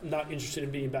said I'm not interested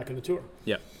in being back on the tour.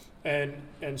 Yep.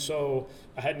 And so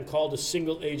I hadn't called a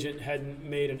single agent, hadn't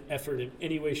made an effort in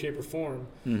any way, shape, or form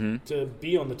to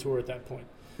be on the tour at that point.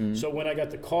 Mm-hmm. So when I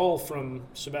got the call from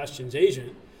Sebastian's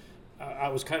agent, I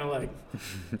was kind of like...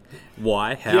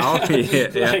 Why? How?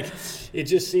 It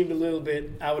just seemed a little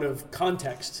bit out of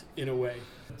context in a way.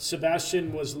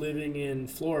 Sebastian was living in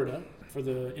Florida for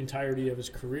the entirety of his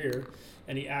career,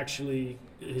 and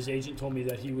his agent told me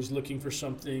that he was looking for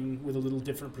something with a little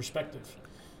different perspective.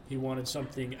 He wanted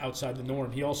something outside the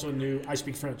norm. He also knew I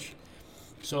speak French.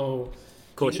 So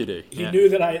of course you do. He knew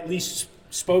that I at least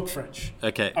spoke French.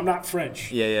 Okay. I'm not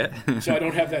French. Yeah. So I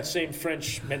don't have that same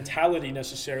French mentality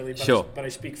necessarily, but I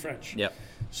speak French. Yep.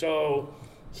 So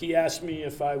he asked me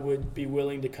if I would be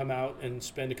willing to come out and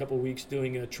spend a couple of weeks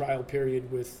doing a trial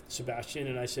period with Sebastian,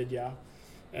 and I said yeah.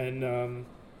 And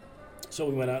so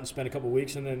we went out and spent a couple of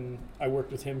weeks, and then I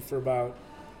worked with him for about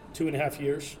 2.5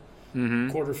 years.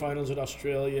 Mm-hmm. Quarterfinals at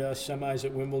Australia, semis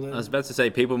at Wimbledon. I was about to say,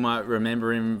 people might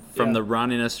remember him from the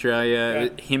run in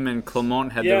Australia. Yeah. Him and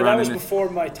Clement had the run. Yeah, that was before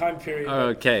my time period. Oh,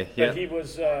 okay. But he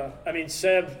was,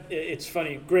 Seb, it's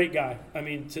funny, great guy. I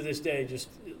mean, to this day, just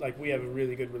like we have a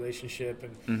really good relationship.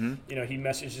 And, he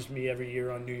messages me every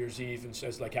year on New Year's Eve and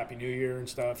says, like, Happy New Year and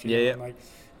stuff. You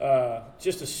know?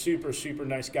 Just a super, super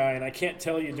nice guy. And I can't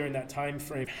tell you during that time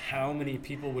frame how many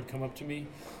people would come up to me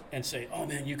and say, "Oh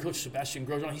man, you coach Sebastian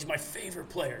Grosjean. He's my favorite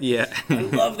player. Yeah, I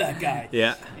love that guy."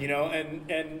 Yeah,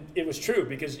 and it was true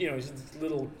because he's this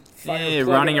little fire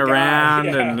running around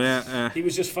and he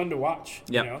was just fun to watch.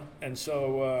 Yep. And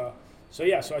so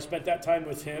I spent that time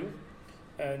with him,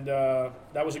 and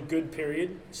that was a good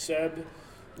period. Seb,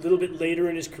 a little bit later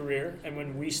in his career, and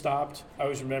when we stopped, I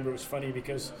always remember it was funny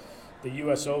because the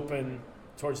U.S. Open.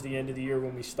 Towards the end of the year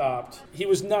when we stopped, he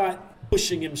was not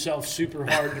pushing himself super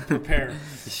hard to prepare.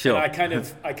 Sure. And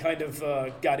I kind of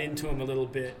got into him a little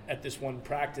bit at this one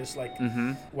practice,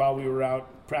 while we were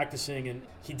out practicing, and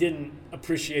he didn't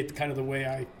appreciate the way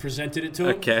I presented it to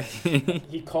him. Okay.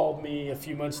 He called me a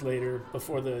few months later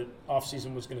before the off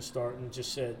season was going to start and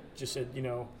just said,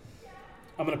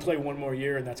 I'm going to play one more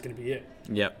year and that's going to be it.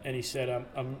 Yep. And he said,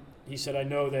 I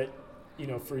know that.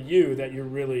 For you that you're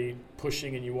really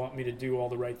pushing and you want me to do all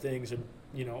the right things and,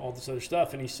 all this other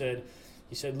stuff. And he said,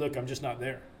 look, I'm just not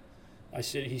there.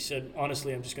 He said,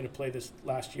 honestly, I'm just going to play this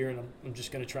last year and I'm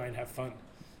just going to try and have fun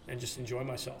and just enjoy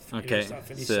myself. Okay.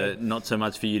 And he so said, not so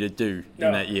much for you to do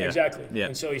in that year. Exactly. Yeah.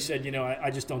 And so he said, I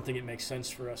just don't think it makes sense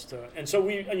for us to. And so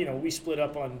we split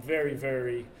up on very,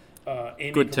 very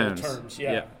amicable good terms.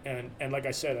 Yeah. And like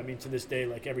I said, I mean, to this day,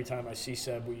 like every time I see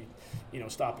Seb, we,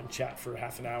 stop and chat for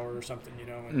half an hour or something,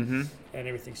 and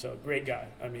everything. So great guy.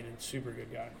 I mean, and super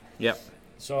good guy. Yep.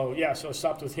 So I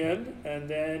stopped with him, and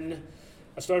then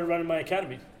I started running my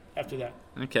academy. after that.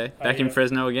 Okay. Back in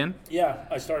Fresno again? Yeah.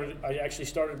 I actually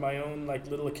started my own like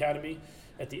little academy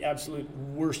at the absolute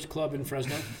worst club in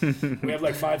Fresno. We have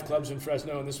like 5 clubs in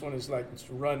Fresno, and this one is like it's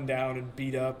run down and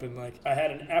beat up. And like I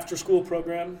had an after-school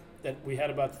program that we had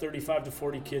about 35 to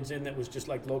 40 kids in that was just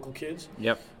like local kids.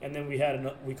 Yep. And then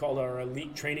we called our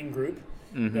elite training group.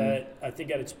 That I think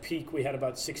at its peak we had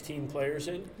about 16 players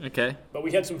in. Okay. But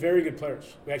we had some very good players.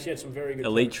 We actually had some very good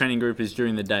Elite players. training group is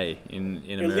during the day in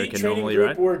America normally, right? Elite training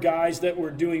group were guys that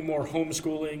were doing more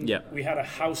homeschooling. Yep. We had a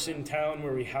house in town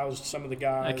where we housed some of the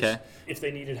guys if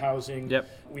they needed housing. Yep.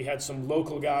 We had some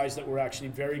local guys that were actually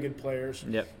very good players.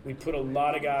 Yep. We put a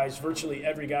lot of guys, virtually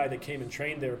every guy that came and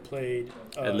trained there played.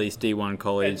 At least D1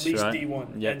 college, right? At least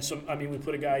D1. Yep. And we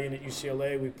put a guy in at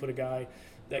UCLA. We put a guy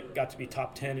that got to be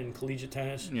top 10 in collegiate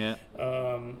tennis. Yeah.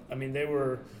 They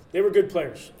were good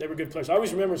players. They were good players. I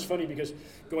always remember it's funny because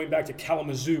going back to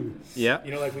Kalamazoo,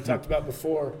 like we talked about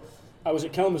before, I was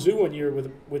at Kalamazoo one year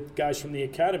with guys from the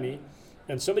academy,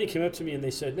 and somebody came up to me and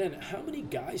they said, "Man, how many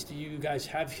guys do you guys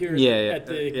have here at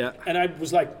the?" And I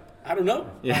was like, I don't know.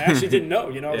 Yeah. I actually didn't know.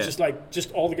 It was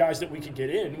just all the guys that we could get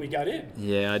in, we got in.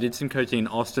 Yeah, I did some coaching in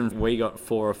Austin. We got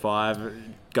 4 or 5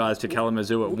 guys to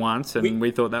Kalamazoo at once, and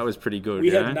we thought that was pretty good. We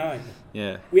had 9.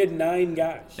 Yeah. We had 9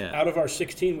 guys. Yeah. Out of our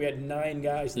 16, we had 9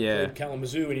 guys that played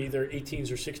Kalamazoo in either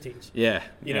 18s or 16s. Yeah.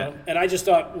 You know? And I just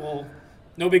thought, well,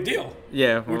 no big deal.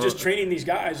 Yeah. We're just training these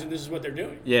guys, and this is what they're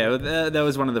doing. Yeah, that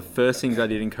was one of the first things I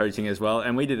did in coaching as well,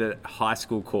 and we did it at high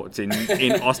school courts in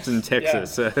Austin,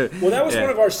 Texas. Yeah. So, well, that was one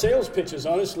of our sales pitches,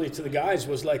 honestly, to the guys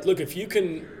was like, look, if you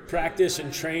can practice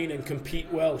and train and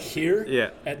compete well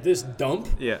here at this dump,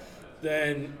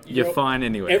 then you're fine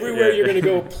anyway. Everywhere you're going to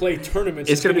go play tournaments,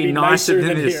 it's going to be nicer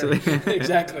than this. Here.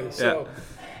 Exactly. So,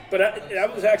 but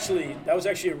that was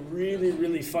actually a really,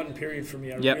 really fun period for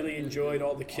me. I really enjoyed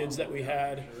all the kids that we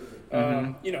had.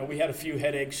 We had a few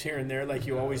headaches here and there, like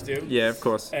you always do. Yeah, of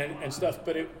course. And stuff,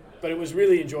 but it was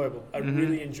really enjoyable. I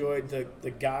really enjoyed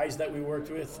the guys that we worked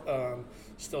with.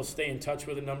 Still stay in touch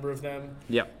with a number of them.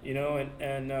 Yep.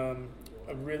 And I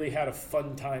really had a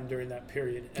fun time during that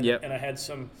period. And I had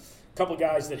couple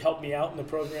guys that helped me out in the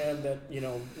program that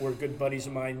were good buddies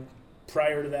of mine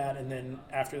prior to that, and then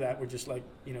after that we're just like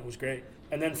it was great.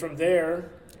 And then from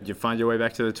there, did you find your way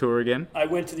back to the tour again? I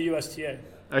went to the USTA.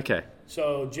 Okay.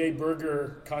 So Jay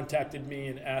Berger contacted me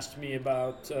and asked me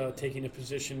about taking a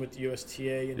position with the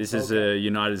USTA. This is a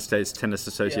United States Tennis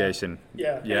Association.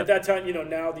 Yeah. And at that time,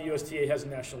 now the USTA has a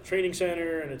national training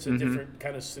center, and it's a different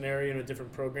kind of scenario and a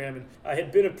different program. And I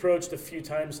had been approached a few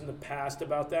times in the past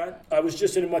about that. I was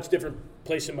just in a much different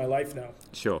place in my life now.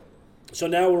 Sure. So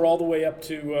now we're all the way up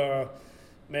to,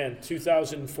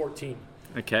 2014.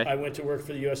 Okay. I went to work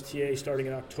for the USTA starting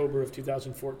in October of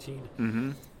 2014.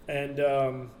 Mm-hmm.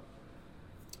 And,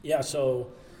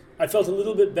 so I felt a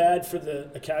little bit bad for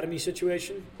the academy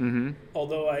situation,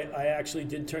 although I actually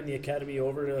did turn the academy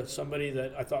over to somebody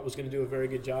that I thought was going to do a very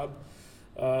good job.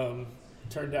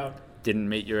 Turned out didn't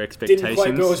meet your expectations. Didn't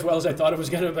quite go as well as I thought it was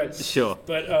going to, but sure.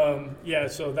 But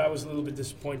so that was a little bit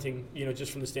disappointing,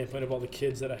 just from the standpoint of all the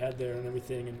kids that I had there and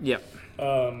everything.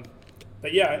 And,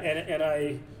 but yeah, and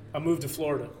I moved to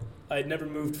Florida. I had never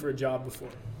moved for a job before.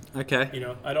 Okay.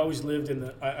 I'd always lived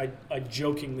in I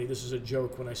jokingly, this is a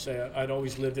joke when I say I'd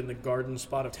always lived in the garden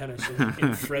spot of tennis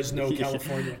in Fresno,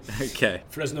 California. Okay.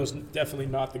 Fresno's definitely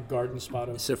not the garden spot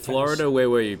of So tennis. Florida, where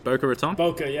were you? Boca Raton?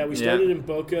 Boca, yeah. We started in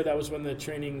Boca. That was when the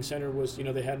training center was,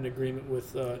 they had an agreement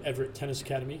with Everett Tennis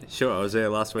Academy. Sure, I was there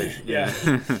last week. Yeah.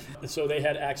 So they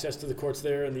had access to the courts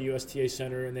there and the USTA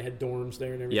center, and they had dorms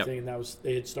there and everything, and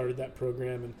they had started that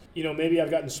program. And, maybe I've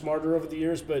gotten smarter over the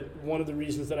years, but one of the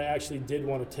reasons that I actually did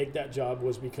want to take that job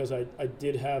was because I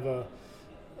did have a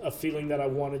feeling that I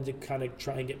wanted to kind of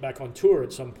try and get back on tour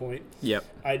at some point. Yep.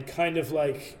 I'd kind of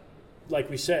like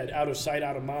we said, out of sight,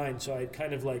 out of mind. So I'd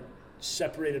kind of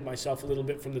separated myself a little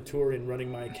bit from the tour in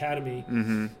running my academy.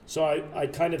 Mm-hmm. So I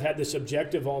kind of had this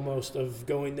objective almost of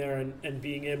going there and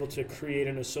being able to create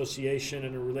an association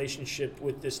and a relationship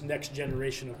with this next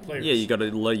generation of players. Yeah, you got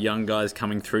a lot of young guys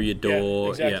coming through your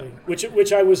door. Yeah, exactly. Yeah.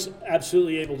 Which I was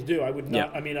absolutely able to do. I would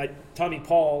not. Yeah. Tommy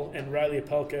Paul and Riley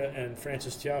Apelka and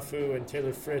Francis Tiafoe and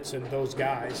Taylor Fritz and those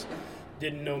guys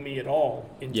didn't know me at all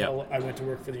until I went to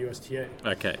work for the USTA.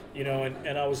 Okay.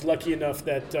 And I was lucky enough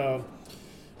that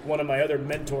one of my other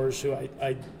mentors, who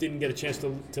I didn't get a chance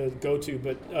to go to,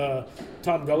 but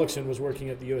Tom Gullickson was working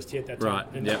at the USTA at that time.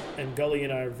 Right. And Gully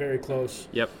and I are very close.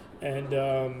 Yep.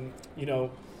 And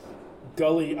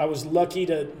Gully, I was lucky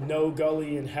to know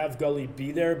Gully and have Gully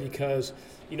be there because,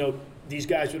 these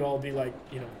guys would all be like,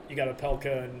 you got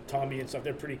Opelka and Tommy and stuff.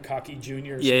 They're pretty cocky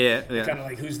juniors. Yeah. Kind of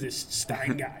like, who's this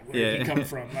Stine guy? Where did he come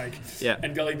from?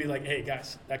 And Gully would be like, hey,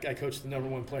 guys, that guy coached the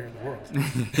 #1 player in the world.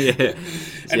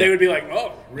 And they would be like,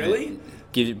 oh, really?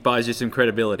 Buys you some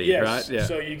credibility, right? Yeah.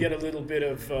 So you get a little bit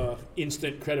of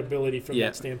instant credibility from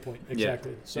that standpoint.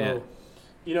 Exactly. So,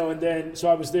 and then, so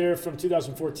I was there from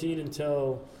 2014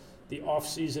 until the off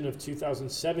season of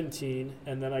 2017.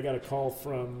 And then I got a call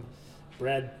from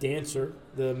Brad Dancer,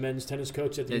 the men's tennis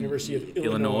coach at the University of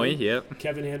Illinois.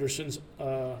 Kevin Anderson's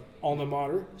alma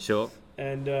mater. Sure.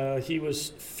 And he was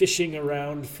fishing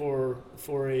around for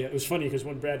it was funny because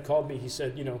when Brad called me, he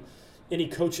said, any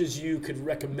coaches you could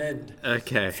recommend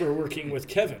for working with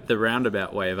Kevin. The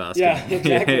roundabout way of asking. Yeah,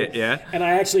 exactly. Yeah. And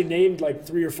I actually named like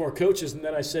 3 or 4 coaches, and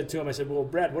then I said to him, well,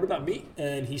 Brad, what about me?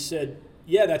 And he said,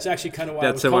 yeah, that's actually kind of why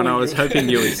that's the one I was hoping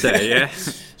you would say, yeah.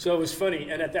 So it was funny.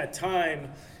 And at that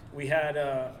time, we had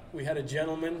a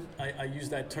gentleman, I use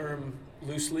that term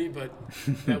loosely, but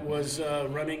that was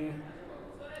running,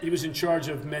 he was in charge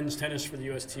of men's tennis for the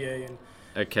USTA,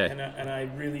 and I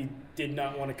really did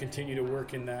not want to continue to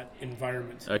work in that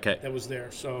environment that was there.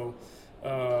 So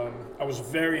I was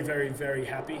very, very, very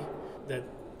happy that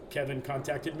Kevin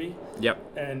contacted me.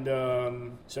 Yep. And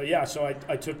so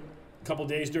I took a couple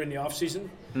days during the off season,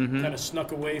 kind of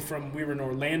snuck away from. We were in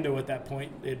Orlando at that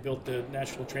point. They had built the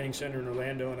National Training Center in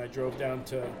Orlando, and I drove down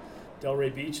to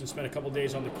Delray Beach and spent a couple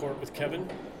days on the court with Kevin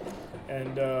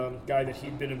and a guy that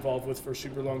he'd been involved with for a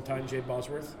super long time, Jay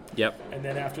Bosworth. Yep. And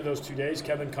then after those 2 days,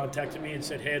 Kevin contacted me and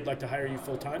said, hey, I'd like to hire you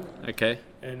full time. Okay.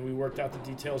 And we worked out the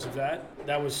details of that.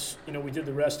 That was, we did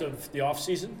the rest of the off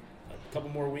season, a couple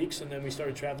more weeks, and then we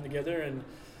started traveling together. And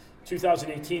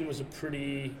 2018 was a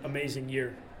pretty amazing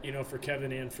year, for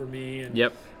Kevin and for me. And,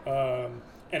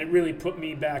 and it really put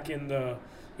me back in the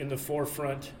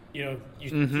forefront.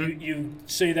 You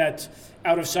say that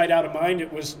out of sight, out of mind.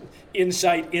 It was in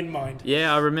sight, in mind.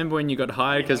 Yeah, I remember when you got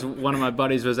hired because one of my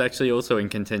buddies was actually also in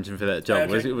contention for that job.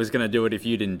 Okay. Was going to do it if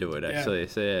you didn't do it, actually.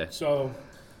 Yeah. So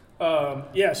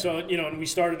and we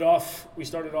started off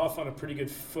on a pretty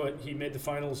good foot. He made the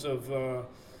finals of the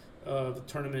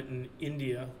tournament in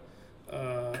India.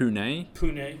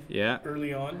 Pune. Yeah.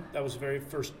 Early on, that was the very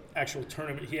first actual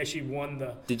tournament. He actually won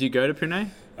the. Did you go to Pune?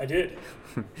 I did,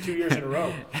 2 years in a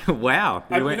row. Wow.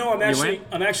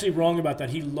 I'm actually wrong about that.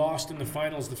 He lost in the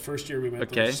finals the first year we went.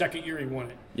 Okay. The second year he won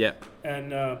it. Yeah. And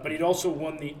but he'd also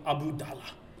won the Abu Dhabi.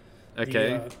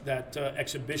 Okay. That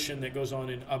exhibition that goes on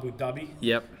in Abu Dhabi.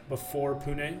 Yep. Before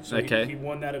Pune. So he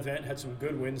won that event, had some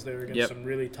good wins there against some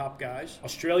really top guys.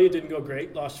 Australia didn't go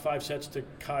great, lost 5 sets to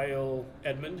Kyle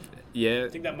Edmund. Yeah. I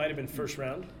think that might have been first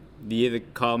round. The year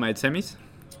that Kyle made semis?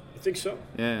 I think so.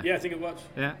 Yeah. Yeah, I think it was.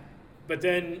 Yeah. But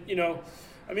then,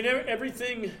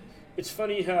 everything, it's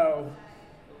funny how,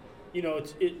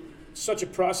 it's such a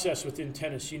process within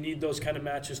tennis. You need those kind of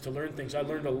matches to learn things. I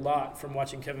learned a lot from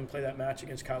watching Kevin play that match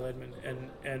against Kyle Edmund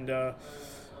and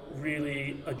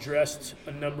really addressed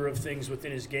a number of things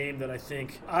within his game that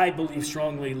I believe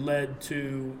strongly led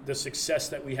to the success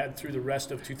that we had through the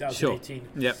rest of 2018.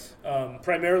 Sure. Yep.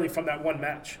 Primarily from that one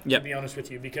match, to be honest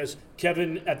with you, because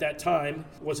Kevin at that time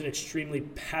was an extremely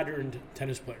patterned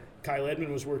tennis player. Kyle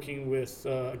Edmund was working with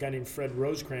a guy named Fred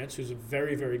Rosecrans, who's a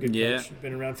very, very good coach.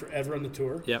 Been around forever on the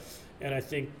tour. Yep. And I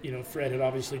think, Fred had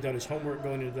obviously done his homework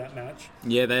going into that match.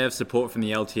 Yeah, they have support from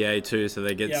the LTA too, so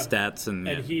they get stats. And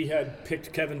he had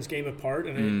picked Kevin's game apart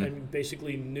and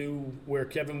basically knew where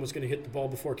Kevin was going to hit the ball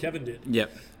before Kevin did.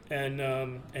 Yep.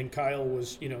 And Kyle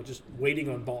was, just waiting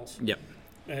on balls. Yep.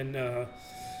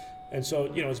 And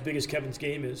so, as big as Kevin's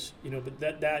game is, but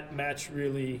that match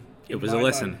really... It was a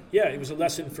lesson. It was a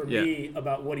lesson for me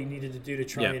about what he needed to do to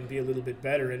try and be a little bit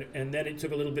better. And then it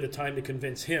took a little bit of time to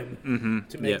convince him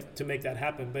to make that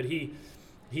happen. But he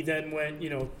then went,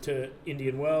 to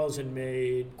Indian Wells and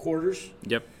made quarters.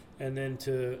 Yep. And then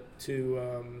to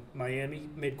Miami,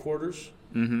 made quarters.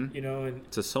 Mm-hmm. And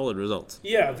it's a solid result.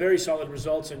 Yeah, very solid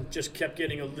results, and just kept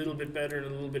getting a little bit better and a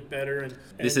little bit better. And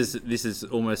this is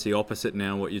almost the opposite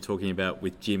now. What you're talking about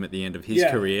with Jim at the end of his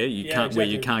career, where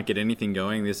you can't get anything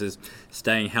going. This is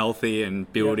staying healthy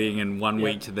and building, and one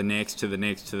week to the next, to the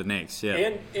next, to the next.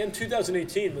 Yeah. And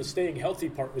 2018, the staying healthy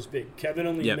part was big. Kevin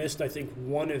only missed, I think,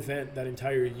 one event that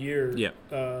entire year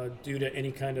due to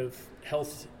any kind of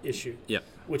health issue. Yep.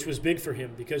 Which was big for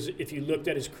him because if you looked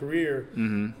at his career,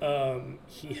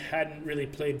 he hadn't really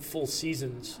played full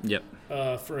seasons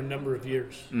for a number of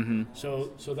years. Mm-hmm.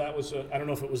 So that was I don't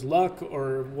know if it was luck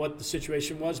or what the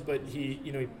situation was, but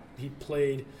he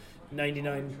played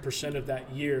 99% of that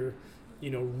year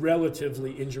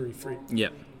relatively injury free.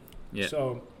 Yep. Yeah.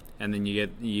 So. And then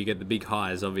you get the big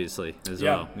highs, obviously, as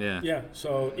well. Yeah. Yeah.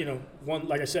 So,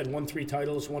 like I said, won 3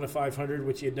 titles, won a 500,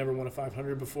 which he had never won a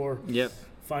 500 before. Yep.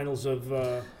 Finals of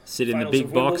sit in the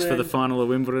big box for the final of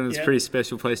Wimbledon. It's a pretty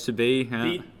special place to be.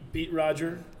 Beat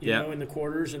Roger, in the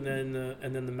quarters, and then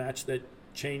the match that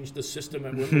changed the system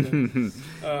at Wimbledon.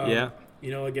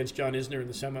 Against John Isner in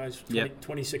the semis,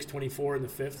 26-24 in the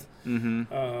fifth.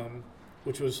 Mm-hmm.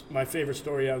 Which was my favorite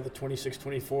story out of the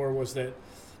 26-24 was that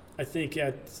I think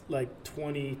at like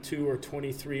 22 or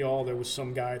 23 all, there was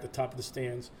some guy at the top of the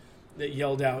stands that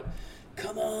yelled out,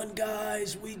 "Come on,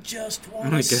 guys, we just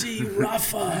want to see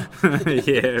Rafa."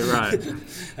 Yeah, right.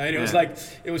 And it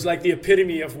was like the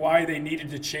epitome of why they needed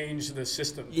to change the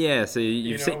system. Yeah, so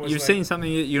you've seen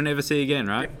something you'll never see again,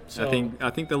 right? Yeah, so,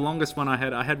 I think the longest one I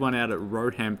had one out at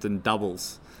Roehampton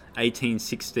doubles,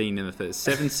 18-16 in the third,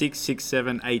 7-6,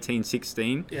 6-7,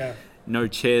 18-16. Yeah. No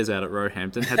chairs out at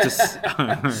Roehampton.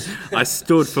 I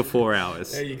stood for 4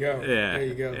 hours. There you go. Yeah. There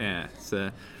you go. Yeah.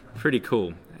 So pretty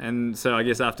cool. And so I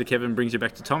guess after Kevin brings you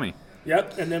back to Tommy.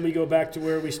 Yep, and then we go back to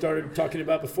where we started talking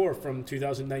about before, from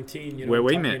 2019. Where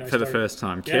we met for the first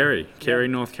time. Cary,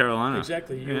 North Carolina.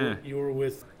 Exactly. You were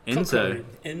with Enzo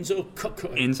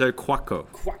Quacco.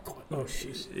 Oh,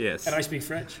 jeez. Yes. And I speak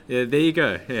French. Yeah, there you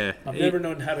go. Yeah. I've never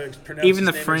known how to pronounce even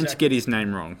his the name French exactly. get his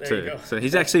name wrong there too. You go. So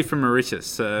he's actually from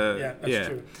Mauritius. Yeah, that's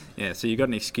true. Yeah, so you got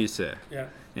an excuse there. Yeah.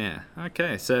 Yeah.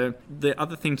 Okay. So the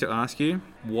other thing to ask you,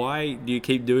 why do you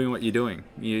keep doing what you're doing?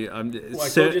 I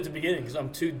told you at the beginning, because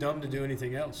I'm too dumb to do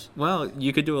anything else. Well,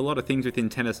 you could do a lot of things within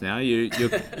tennis now. You're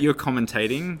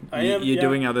commentating. I am. You're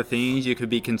doing other things. You could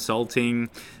be consulting.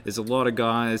 There's a lot of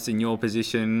guys in your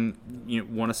position. You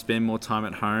want to spend more time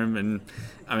at home, and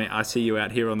I mean, I see you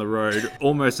out here on the road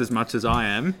almost as much as I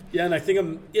am. Yeah, and I think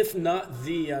I'm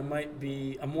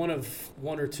one of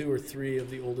 1 or 2 or 3 of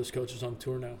the oldest coaches on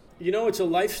tour now. It's a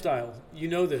lifestyle. You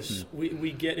know this.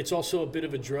 We get. It's also a bit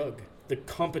of a drug. The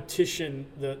competition,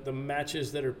 the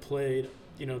matches that are played,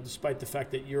 despite the fact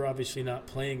that you're obviously not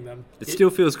playing them. It still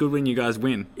feels good when you guys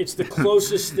win. It's the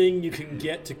closest thing you can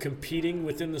get to competing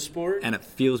within the sport. And it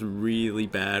feels really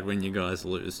bad when you guys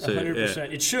lose too. 100%. Yeah.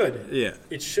 It should. Yeah.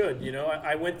 It should.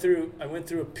 I went through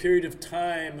a period of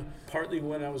time, partly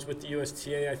when I was with the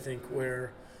USTA, I think,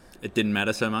 where it didn't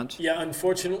matter so much? Yeah,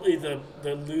 unfortunately,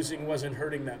 the losing wasn't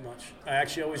hurting that much. I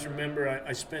actually always remember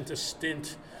I spent a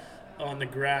stint on the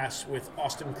grass with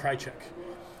Austin Krajicek.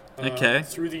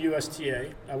 Through the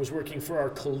USTA. I was working for our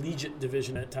collegiate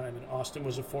division at the time, and Austin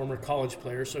was a former college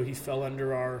player, so he fell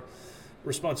under our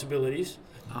responsibilities.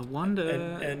 I wonder...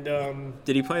 And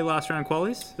did he play last round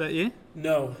qualies that year?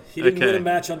 No, he didn't win a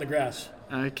match on the grass.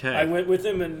 Okay. I went with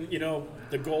him, and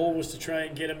the goal was to try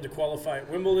and get him to qualify at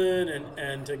Wimbledon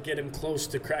and to get him close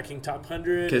to cracking top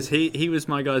 100. Because he was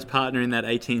my guy's partner in that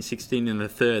 18-16 in the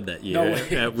third that year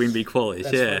at Wimby qualies.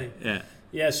 That's funny. Yeah.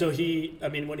 Yeah, so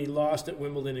when he lost at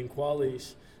Wimbledon in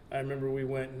qualies, I remember we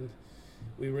went and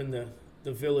we were in the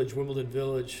village, Wimbledon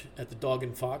Village, at the Dog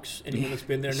and Fox. Anyone that's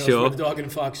been there knows where the Dog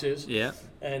and Fox is. Yeah.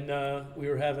 And we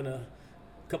were having a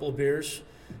couple of beers.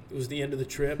 It was the end of the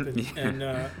trip, and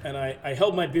I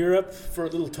held my beer up for a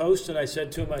little toast, and I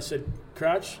said to him,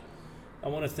 "Crouch, I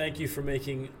want to thank you for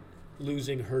making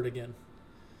losing hurt again."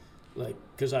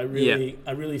 Because I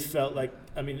really felt like,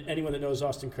 anyone that knows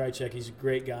Austin Krajicek, he's a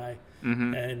great guy.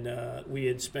 Mm-hmm. And we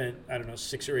had spent,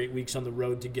 6 or 8 weeks on the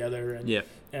road together.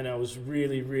 And I was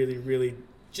really, really, really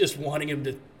just wanting him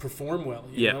to perform well,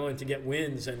 you know, and to get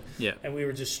wins. And we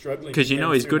were just struggling. Because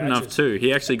he's good enough too.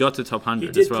 He actually got to top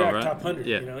 100 as well, right? He did crack top 100.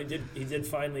 Yeah. He did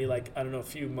finally, a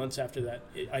few months after that.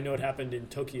 I know it happened in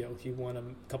Tokyo. He won a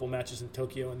couple matches in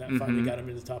Tokyo, and that finally got him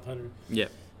into the top 100. Yeah.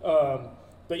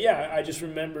 But yeah, I just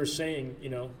remember saying,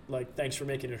 thanks for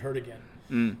making it hurt again.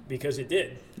 Because it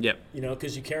did. Yep.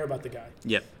 Because you care about the guy.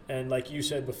 Yep. And like you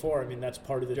said before, that's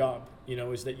part of the job,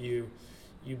 is that you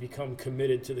become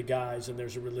committed to the guys, and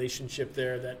there's a relationship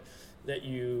there that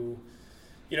you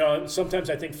sometimes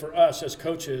I think for us as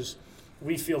coaches,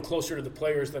 we feel closer to the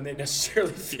players than they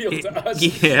necessarily feel to us.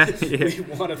 Yeah. We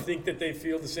want to think that they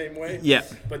feel the same way. Yeah.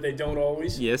 But they don't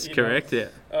always. Yes, correct. Yeah.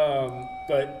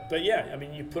 But yeah,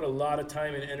 you put a lot of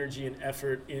time and energy and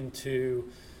effort into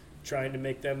trying to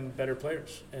make them better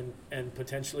players, and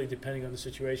potentially, depending on the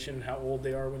situation, how old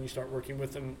they are when you start working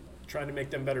with them, trying to make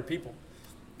them better people.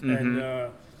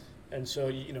 Mm-hmm. And so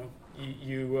you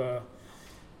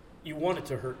want it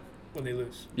to hurt when they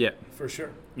lose. Yeah. For sure.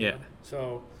 Yeah.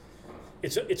 So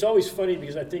it's always funny,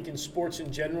 because I think in sports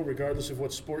in general, regardless of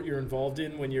what sport you're involved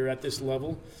in, when you're at this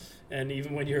level, and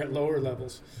even when you're at lower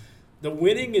levels, the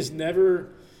winning is never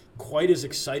quite as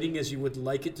exciting as you would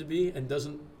like it to be, and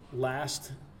doesn't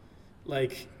last,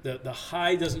 like the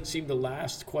high doesn't seem to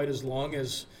last quite as long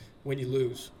as when you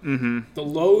lose. Mm-hmm. The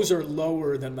lows are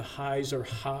lower than the highs are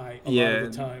high a lot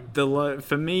of the time.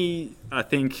 For me, I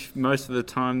think most of the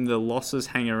time the losses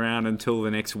hang around until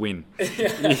the next win.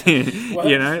 Well,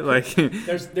 you know, like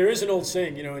there is an old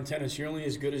saying, you know, in tennis, you're only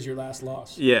as good as your last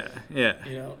loss. Yeah. You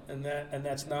know, and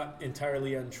that's not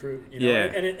entirely untrue. You know? Yeah.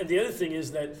 And the other thing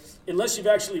is that unless you've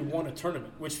actually won a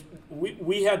tournament, which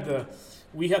we had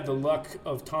the luck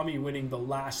of Tommy winning the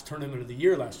last tournament of the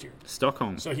year last year.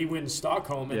 Stockholm. So he wins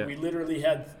Stockholm, and we literally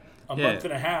had a month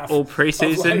and a half. All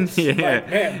preseason. Like,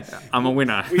 man, I'm a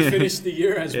winner. We finished the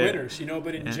year as winners, you know.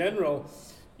 But in general,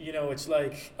 you know, it's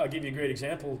like, I'll give you a great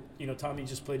example. You know, Tommy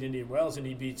just played Indian Wells, and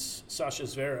he beats Sasha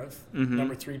Zverev,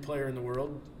 number 3 player in the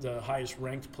world, the highest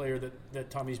ranked player that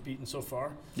Tommy's beaten so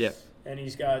far. Yeah. And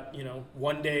he's got, you know,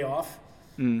 1 day off.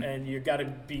 And you got to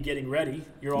be getting ready.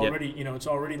 You're already, you know, it's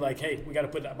already like, hey, we got to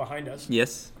put that behind us.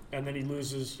 Yes. And then he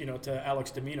loses, you know, to Alex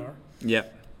de Minaur.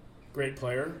 Yep. Great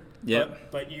player.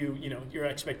 Yep. But you know, your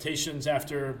expectations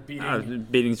after beating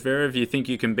Zverev, you think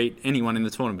you can beat anyone in the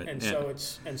tournament.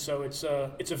 And so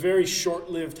it's a very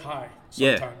short-lived high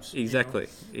sometimes. Yeah, exactly.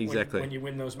 You know, when you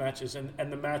win those matches, and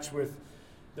the match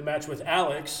with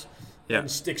Alex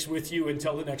sticks with you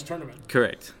until the next tournament.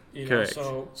 Correct. You know, Correct.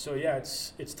 So yeah,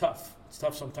 it's tough. It's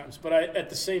tough sometimes. But at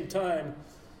the same time,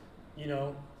 you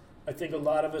know, I think a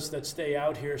lot of us that stay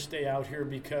out here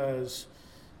because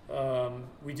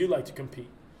we do like to compete.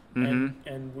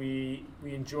 And we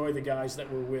enjoy the guys that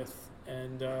we're with.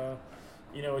 And,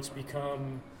 you know, it's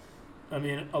become, I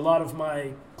mean, a lot of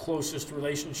my closest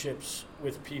relationships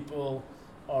with people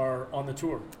are on the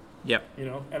tour. Yep. You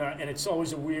know, and it's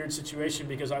always a weird situation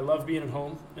because I love being at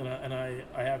home, and I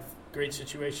have great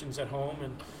situations at home,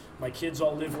 and my kids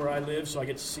all live where I live, so I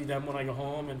get to see them when I go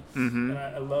home, and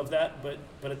I love that.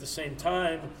 But at the same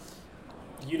time,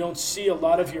 you don't see a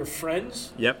lot of your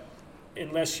friends. Yep.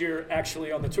 Unless you're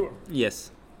actually on the tour.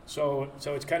 Yes. So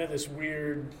it's kind of this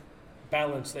weird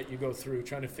balance that you go through,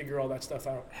 trying to figure all that stuff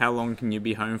out. How long can you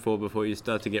be home for before you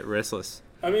start to get restless?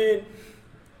 I mean,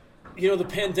 you know, the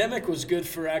pandemic was good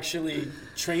for actually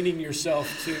training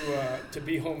yourself to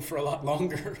be home for a lot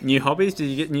longer. New hobbies? Did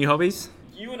you get new hobbies?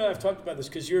 You and I have talked about this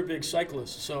because you're a big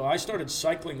cyclist. So I started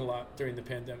cycling a lot during the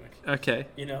pandemic. Okay.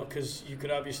 You know, because you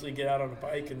could obviously get out on a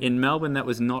bike. In Melbourne, that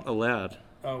was not allowed.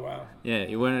 Oh, wow.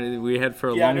 Yeah, we had for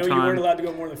a long time. Yeah, I know you weren't allowed to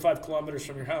go more than 5 kilometers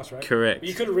from your house, right? Correct.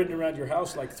 You could have ridden around your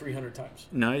house like 300 times.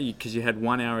 No, because you had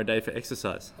 1 hour a day for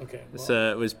exercise. Okay. Well,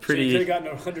 so it was pretty... So you could have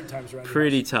gotten 100 times around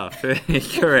pretty your house. Tough.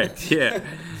 Correct, yeah.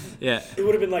 Yeah. It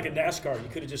would have been like a NASCAR. You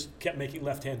could have just kept making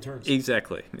left-hand turns.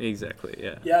 Exactly,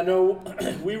 yeah. Yeah, no,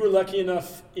 we were lucky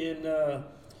enough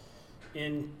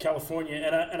in California,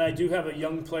 and I do have a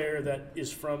young player that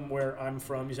is from where I'm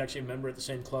from. He's actually a member at the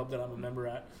same club that I'm a member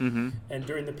at. Mm-hmm. And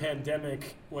during the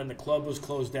pandemic, when the club was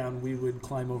closed down, we would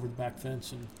climb over the back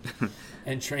fence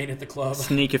and train at the club.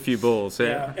 Sneak a few balls.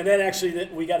 Yeah. And then actually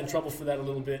we got in trouble for that a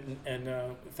little bit and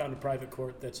found a private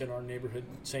court that's in our neighborhood,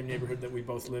 same neighborhood that we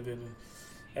both live in.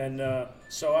 And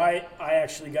so I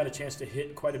actually got a chance to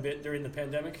hit quite a bit during the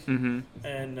pandemic,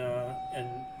 and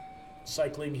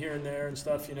cycling here and there and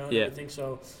stuff, you know, and everything.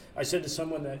 So I said to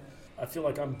someone that I feel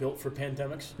like I'm built for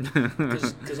pandemics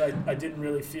because I didn't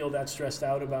really feel that stressed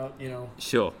out about, you know,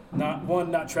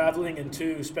 not traveling, and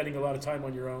 2, spending a lot of time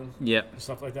on your own. Yeah. And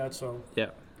stuff like that. So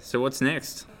So what's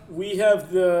next? We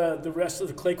have the rest of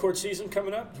the clay court season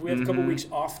coming up. We have a couple weeks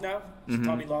off now.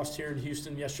 Tommy lost here in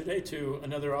Houston yesterday to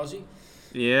another Aussie.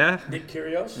 Yeah. Nick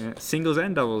Kyrgios. Yeah. Singles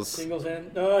and doubles. He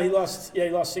lost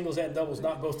singles and doubles,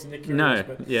 not both to Nick Kyrgios.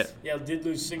 But did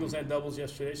lose singles and doubles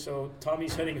yesterday. So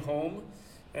Tommy's heading home,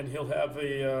 and he'll have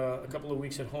a couple of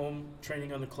weeks at home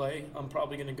training on the clay.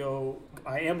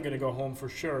 I am going to go home for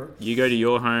sure. You go to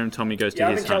your home, Tommy goes to his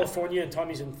home. I'm in California and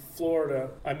Tommy's in Florida.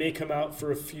 I may come out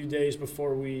for a few days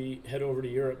before we head over to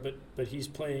Europe, but he's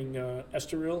playing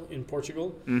Estoril in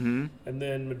Portugal, and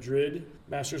then Madrid,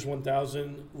 Masters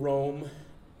 1000, Rome,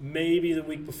 maybe the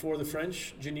week before the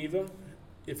French, Geneva,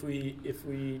 if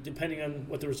we depending on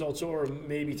what the results are, or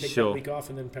maybe take that week off,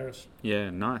 and then Paris. Yeah,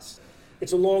 nice.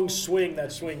 It's a long swing,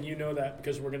 you know that,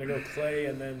 because we're going to go clay,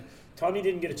 and then Tommy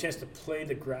didn't get a chance to play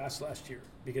the grass last year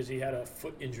because he had a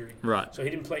foot injury. Right. So he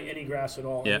didn't play any grass at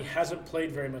all. Yeah. And he hasn't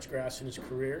played very much grass in his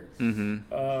career.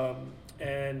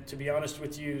 And to be honest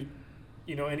with you,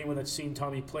 you know, anyone that's seen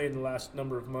Tommy play in the last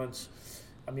number of months,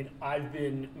 I mean, I've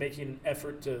been making an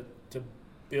effort to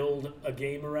build a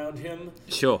game around him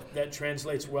that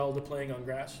translates well to playing on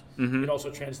grass. It also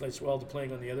translates well to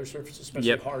playing on the other surfaces,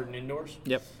 especially hard and indoors.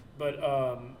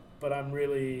 But I'm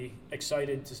really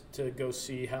excited to go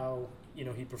see how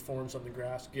he performs on the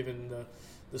grass given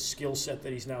the skill set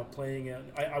that he's now playing at.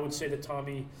 I would say that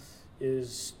Tommy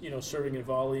is, serving and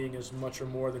volleying as much or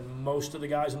more than most of the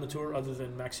guys on the tour, other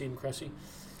than Maxime Cressy.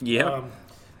 Yeah.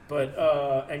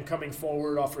 And coming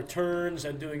forward off returns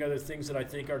and doing other things that I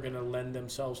think are going to lend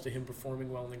themselves to him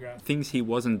performing well in the grass. Things he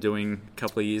wasn't doing a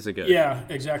couple of years ago. Yeah,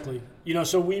 exactly.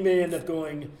 So we may end up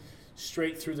going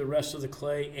straight through the rest of the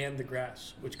clay and the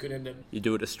grass, which could end up... You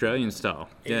do it Australian style.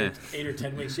 8 or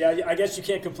 10 weeks. Yeah, I guess you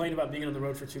can't complain about being on the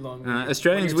road for too long.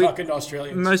 Australians, talking to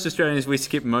Australians. Most Australians, we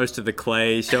skip most of the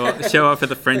clay, show up at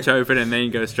the French Open, and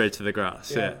then go straight to the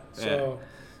grass. Yeah.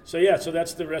 So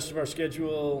that's the rest of our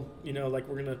schedule. We're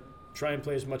going to try and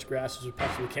play as much grass as we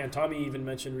possibly can. Tommy even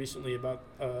mentioned recently about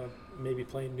maybe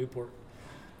playing Newport.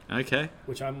 Okay.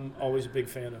 Which I'm always a big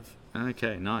fan of.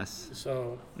 Okay, nice.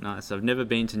 So nice. I've never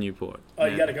been to Newport. Oh,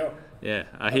 you got to go. Yeah,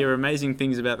 I hear amazing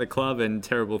things about the club and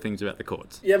terrible things about the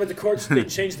courts. Yeah, but the courts, they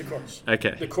changed the courts.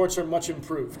 Okay. The courts are much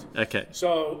improved. Okay.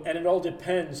 So, and it all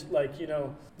depends,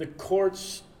 the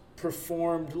courts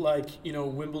performed like,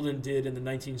 Wimbledon did in the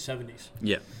 1970s.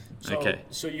 Yeah.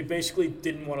 So you basically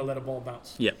didn't want to let a ball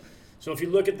bounce. Yeah. So if you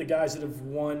look at the guys that have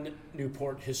won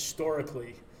Newport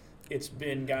historically, it's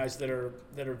been guys that are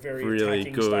very really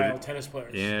attacking good style tennis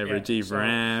players. Yeah, Rajiv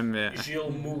Ram. Yeah.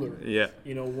 Gilles Muller. Yeah.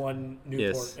 Won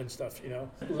Newport and stuff.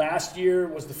 Last year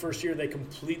was the first year they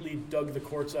completely dug the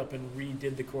courts up and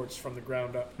redid the courts from the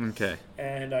ground up. Okay.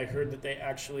 And I heard that they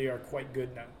actually are quite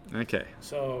good now. Okay.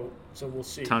 So we'll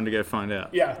see. Time to go find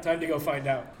out. Yeah, time to go find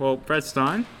out. Well, Brad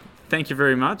Stine, thank you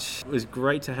very much. It was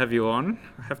great to have you on.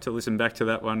 I have to listen back to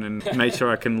that one and make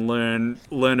sure I can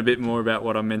learn a bit more about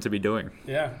what I'm meant to be doing.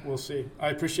 Yeah, we'll see. I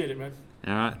appreciate it, man.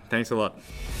 All right, thanks a lot.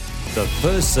 The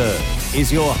First Serve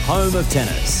is your home of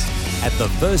tennis at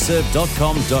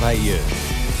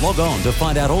thefirstserve.com.au. Log on to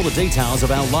find out all the details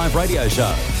of our live radio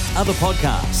show, other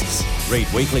podcasts, read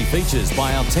weekly features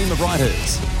by our team of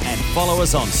writers, and follow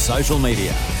us on social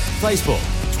media, Facebook,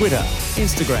 Twitter,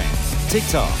 Instagram,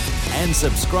 TikTok, and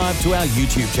subscribe to our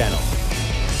YouTube channel.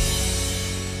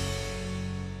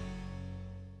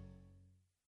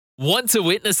 Want to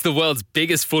witness the world's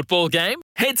biggest football game?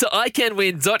 Head to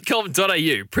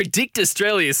iCanWin.com.au, predict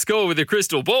Australia's score with a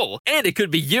crystal ball, and it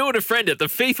could be you and a friend at the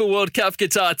FIFA World Cup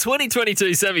Qatar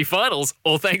 2022 semi-finals,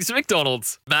 all thanks to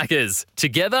McDonald's. Maccas,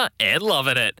 together and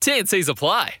loving it. TNCs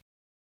apply.